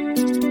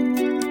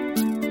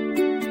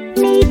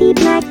 Maybe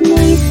Black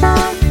Mesa.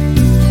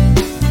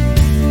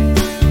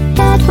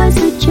 That was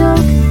a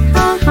joke,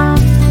 haha,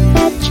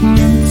 that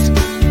chance.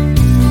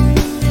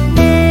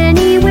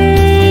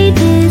 Anyway,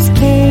 this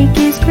cake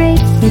is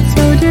great. It's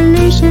so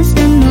delicious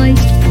and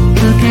moist.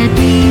 Look at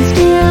me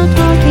still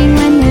talking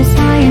when there's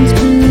science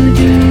to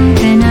do.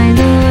 When I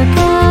look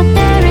up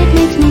there, it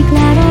makes me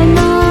glad I'm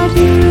not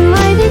you.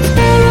 I've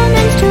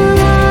experiments to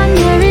run.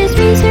 There is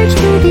research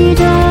to be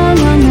done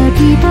on the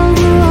people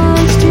who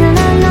are still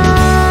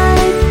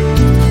alive.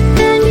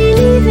 And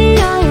believe me,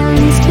 I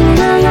am still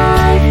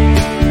alive.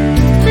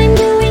 I'm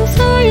doing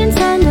science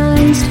and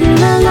I'm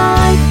still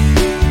alive.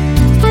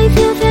 I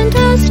feel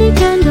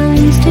fantastic and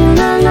I'm still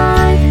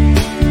alive.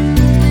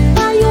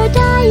 While you're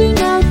dying,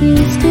 I'll be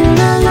still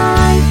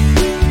alive.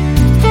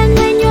 And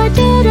when you're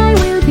dead, I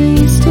will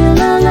be still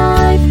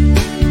alive.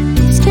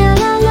 Still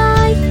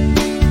alive.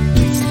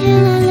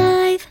 Still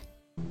alive.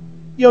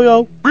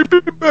 Yo. We've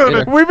been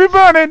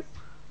burning!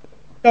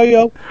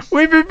 Yo.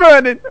 We've been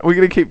burning! We're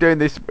going to keep doing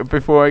this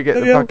before I get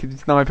the Yo. fucking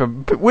sniper.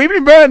 We've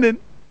been burning!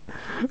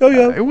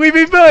 Yo. We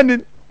be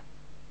burning.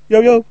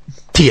 Yo.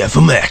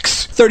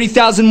 TFMX.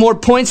 30,000 more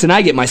points and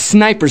I get my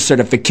sniper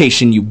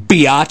certification, you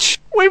biatch.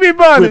 We be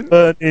burning.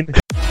 Burning.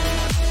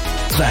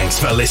 Thanks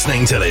for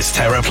listening to this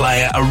Terra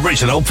Player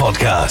original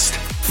podcast.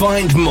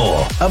 Find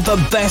more of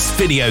the best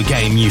video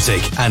game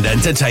music and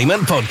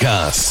entertainment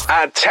podcasts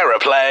at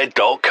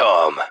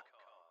terraplayer.com.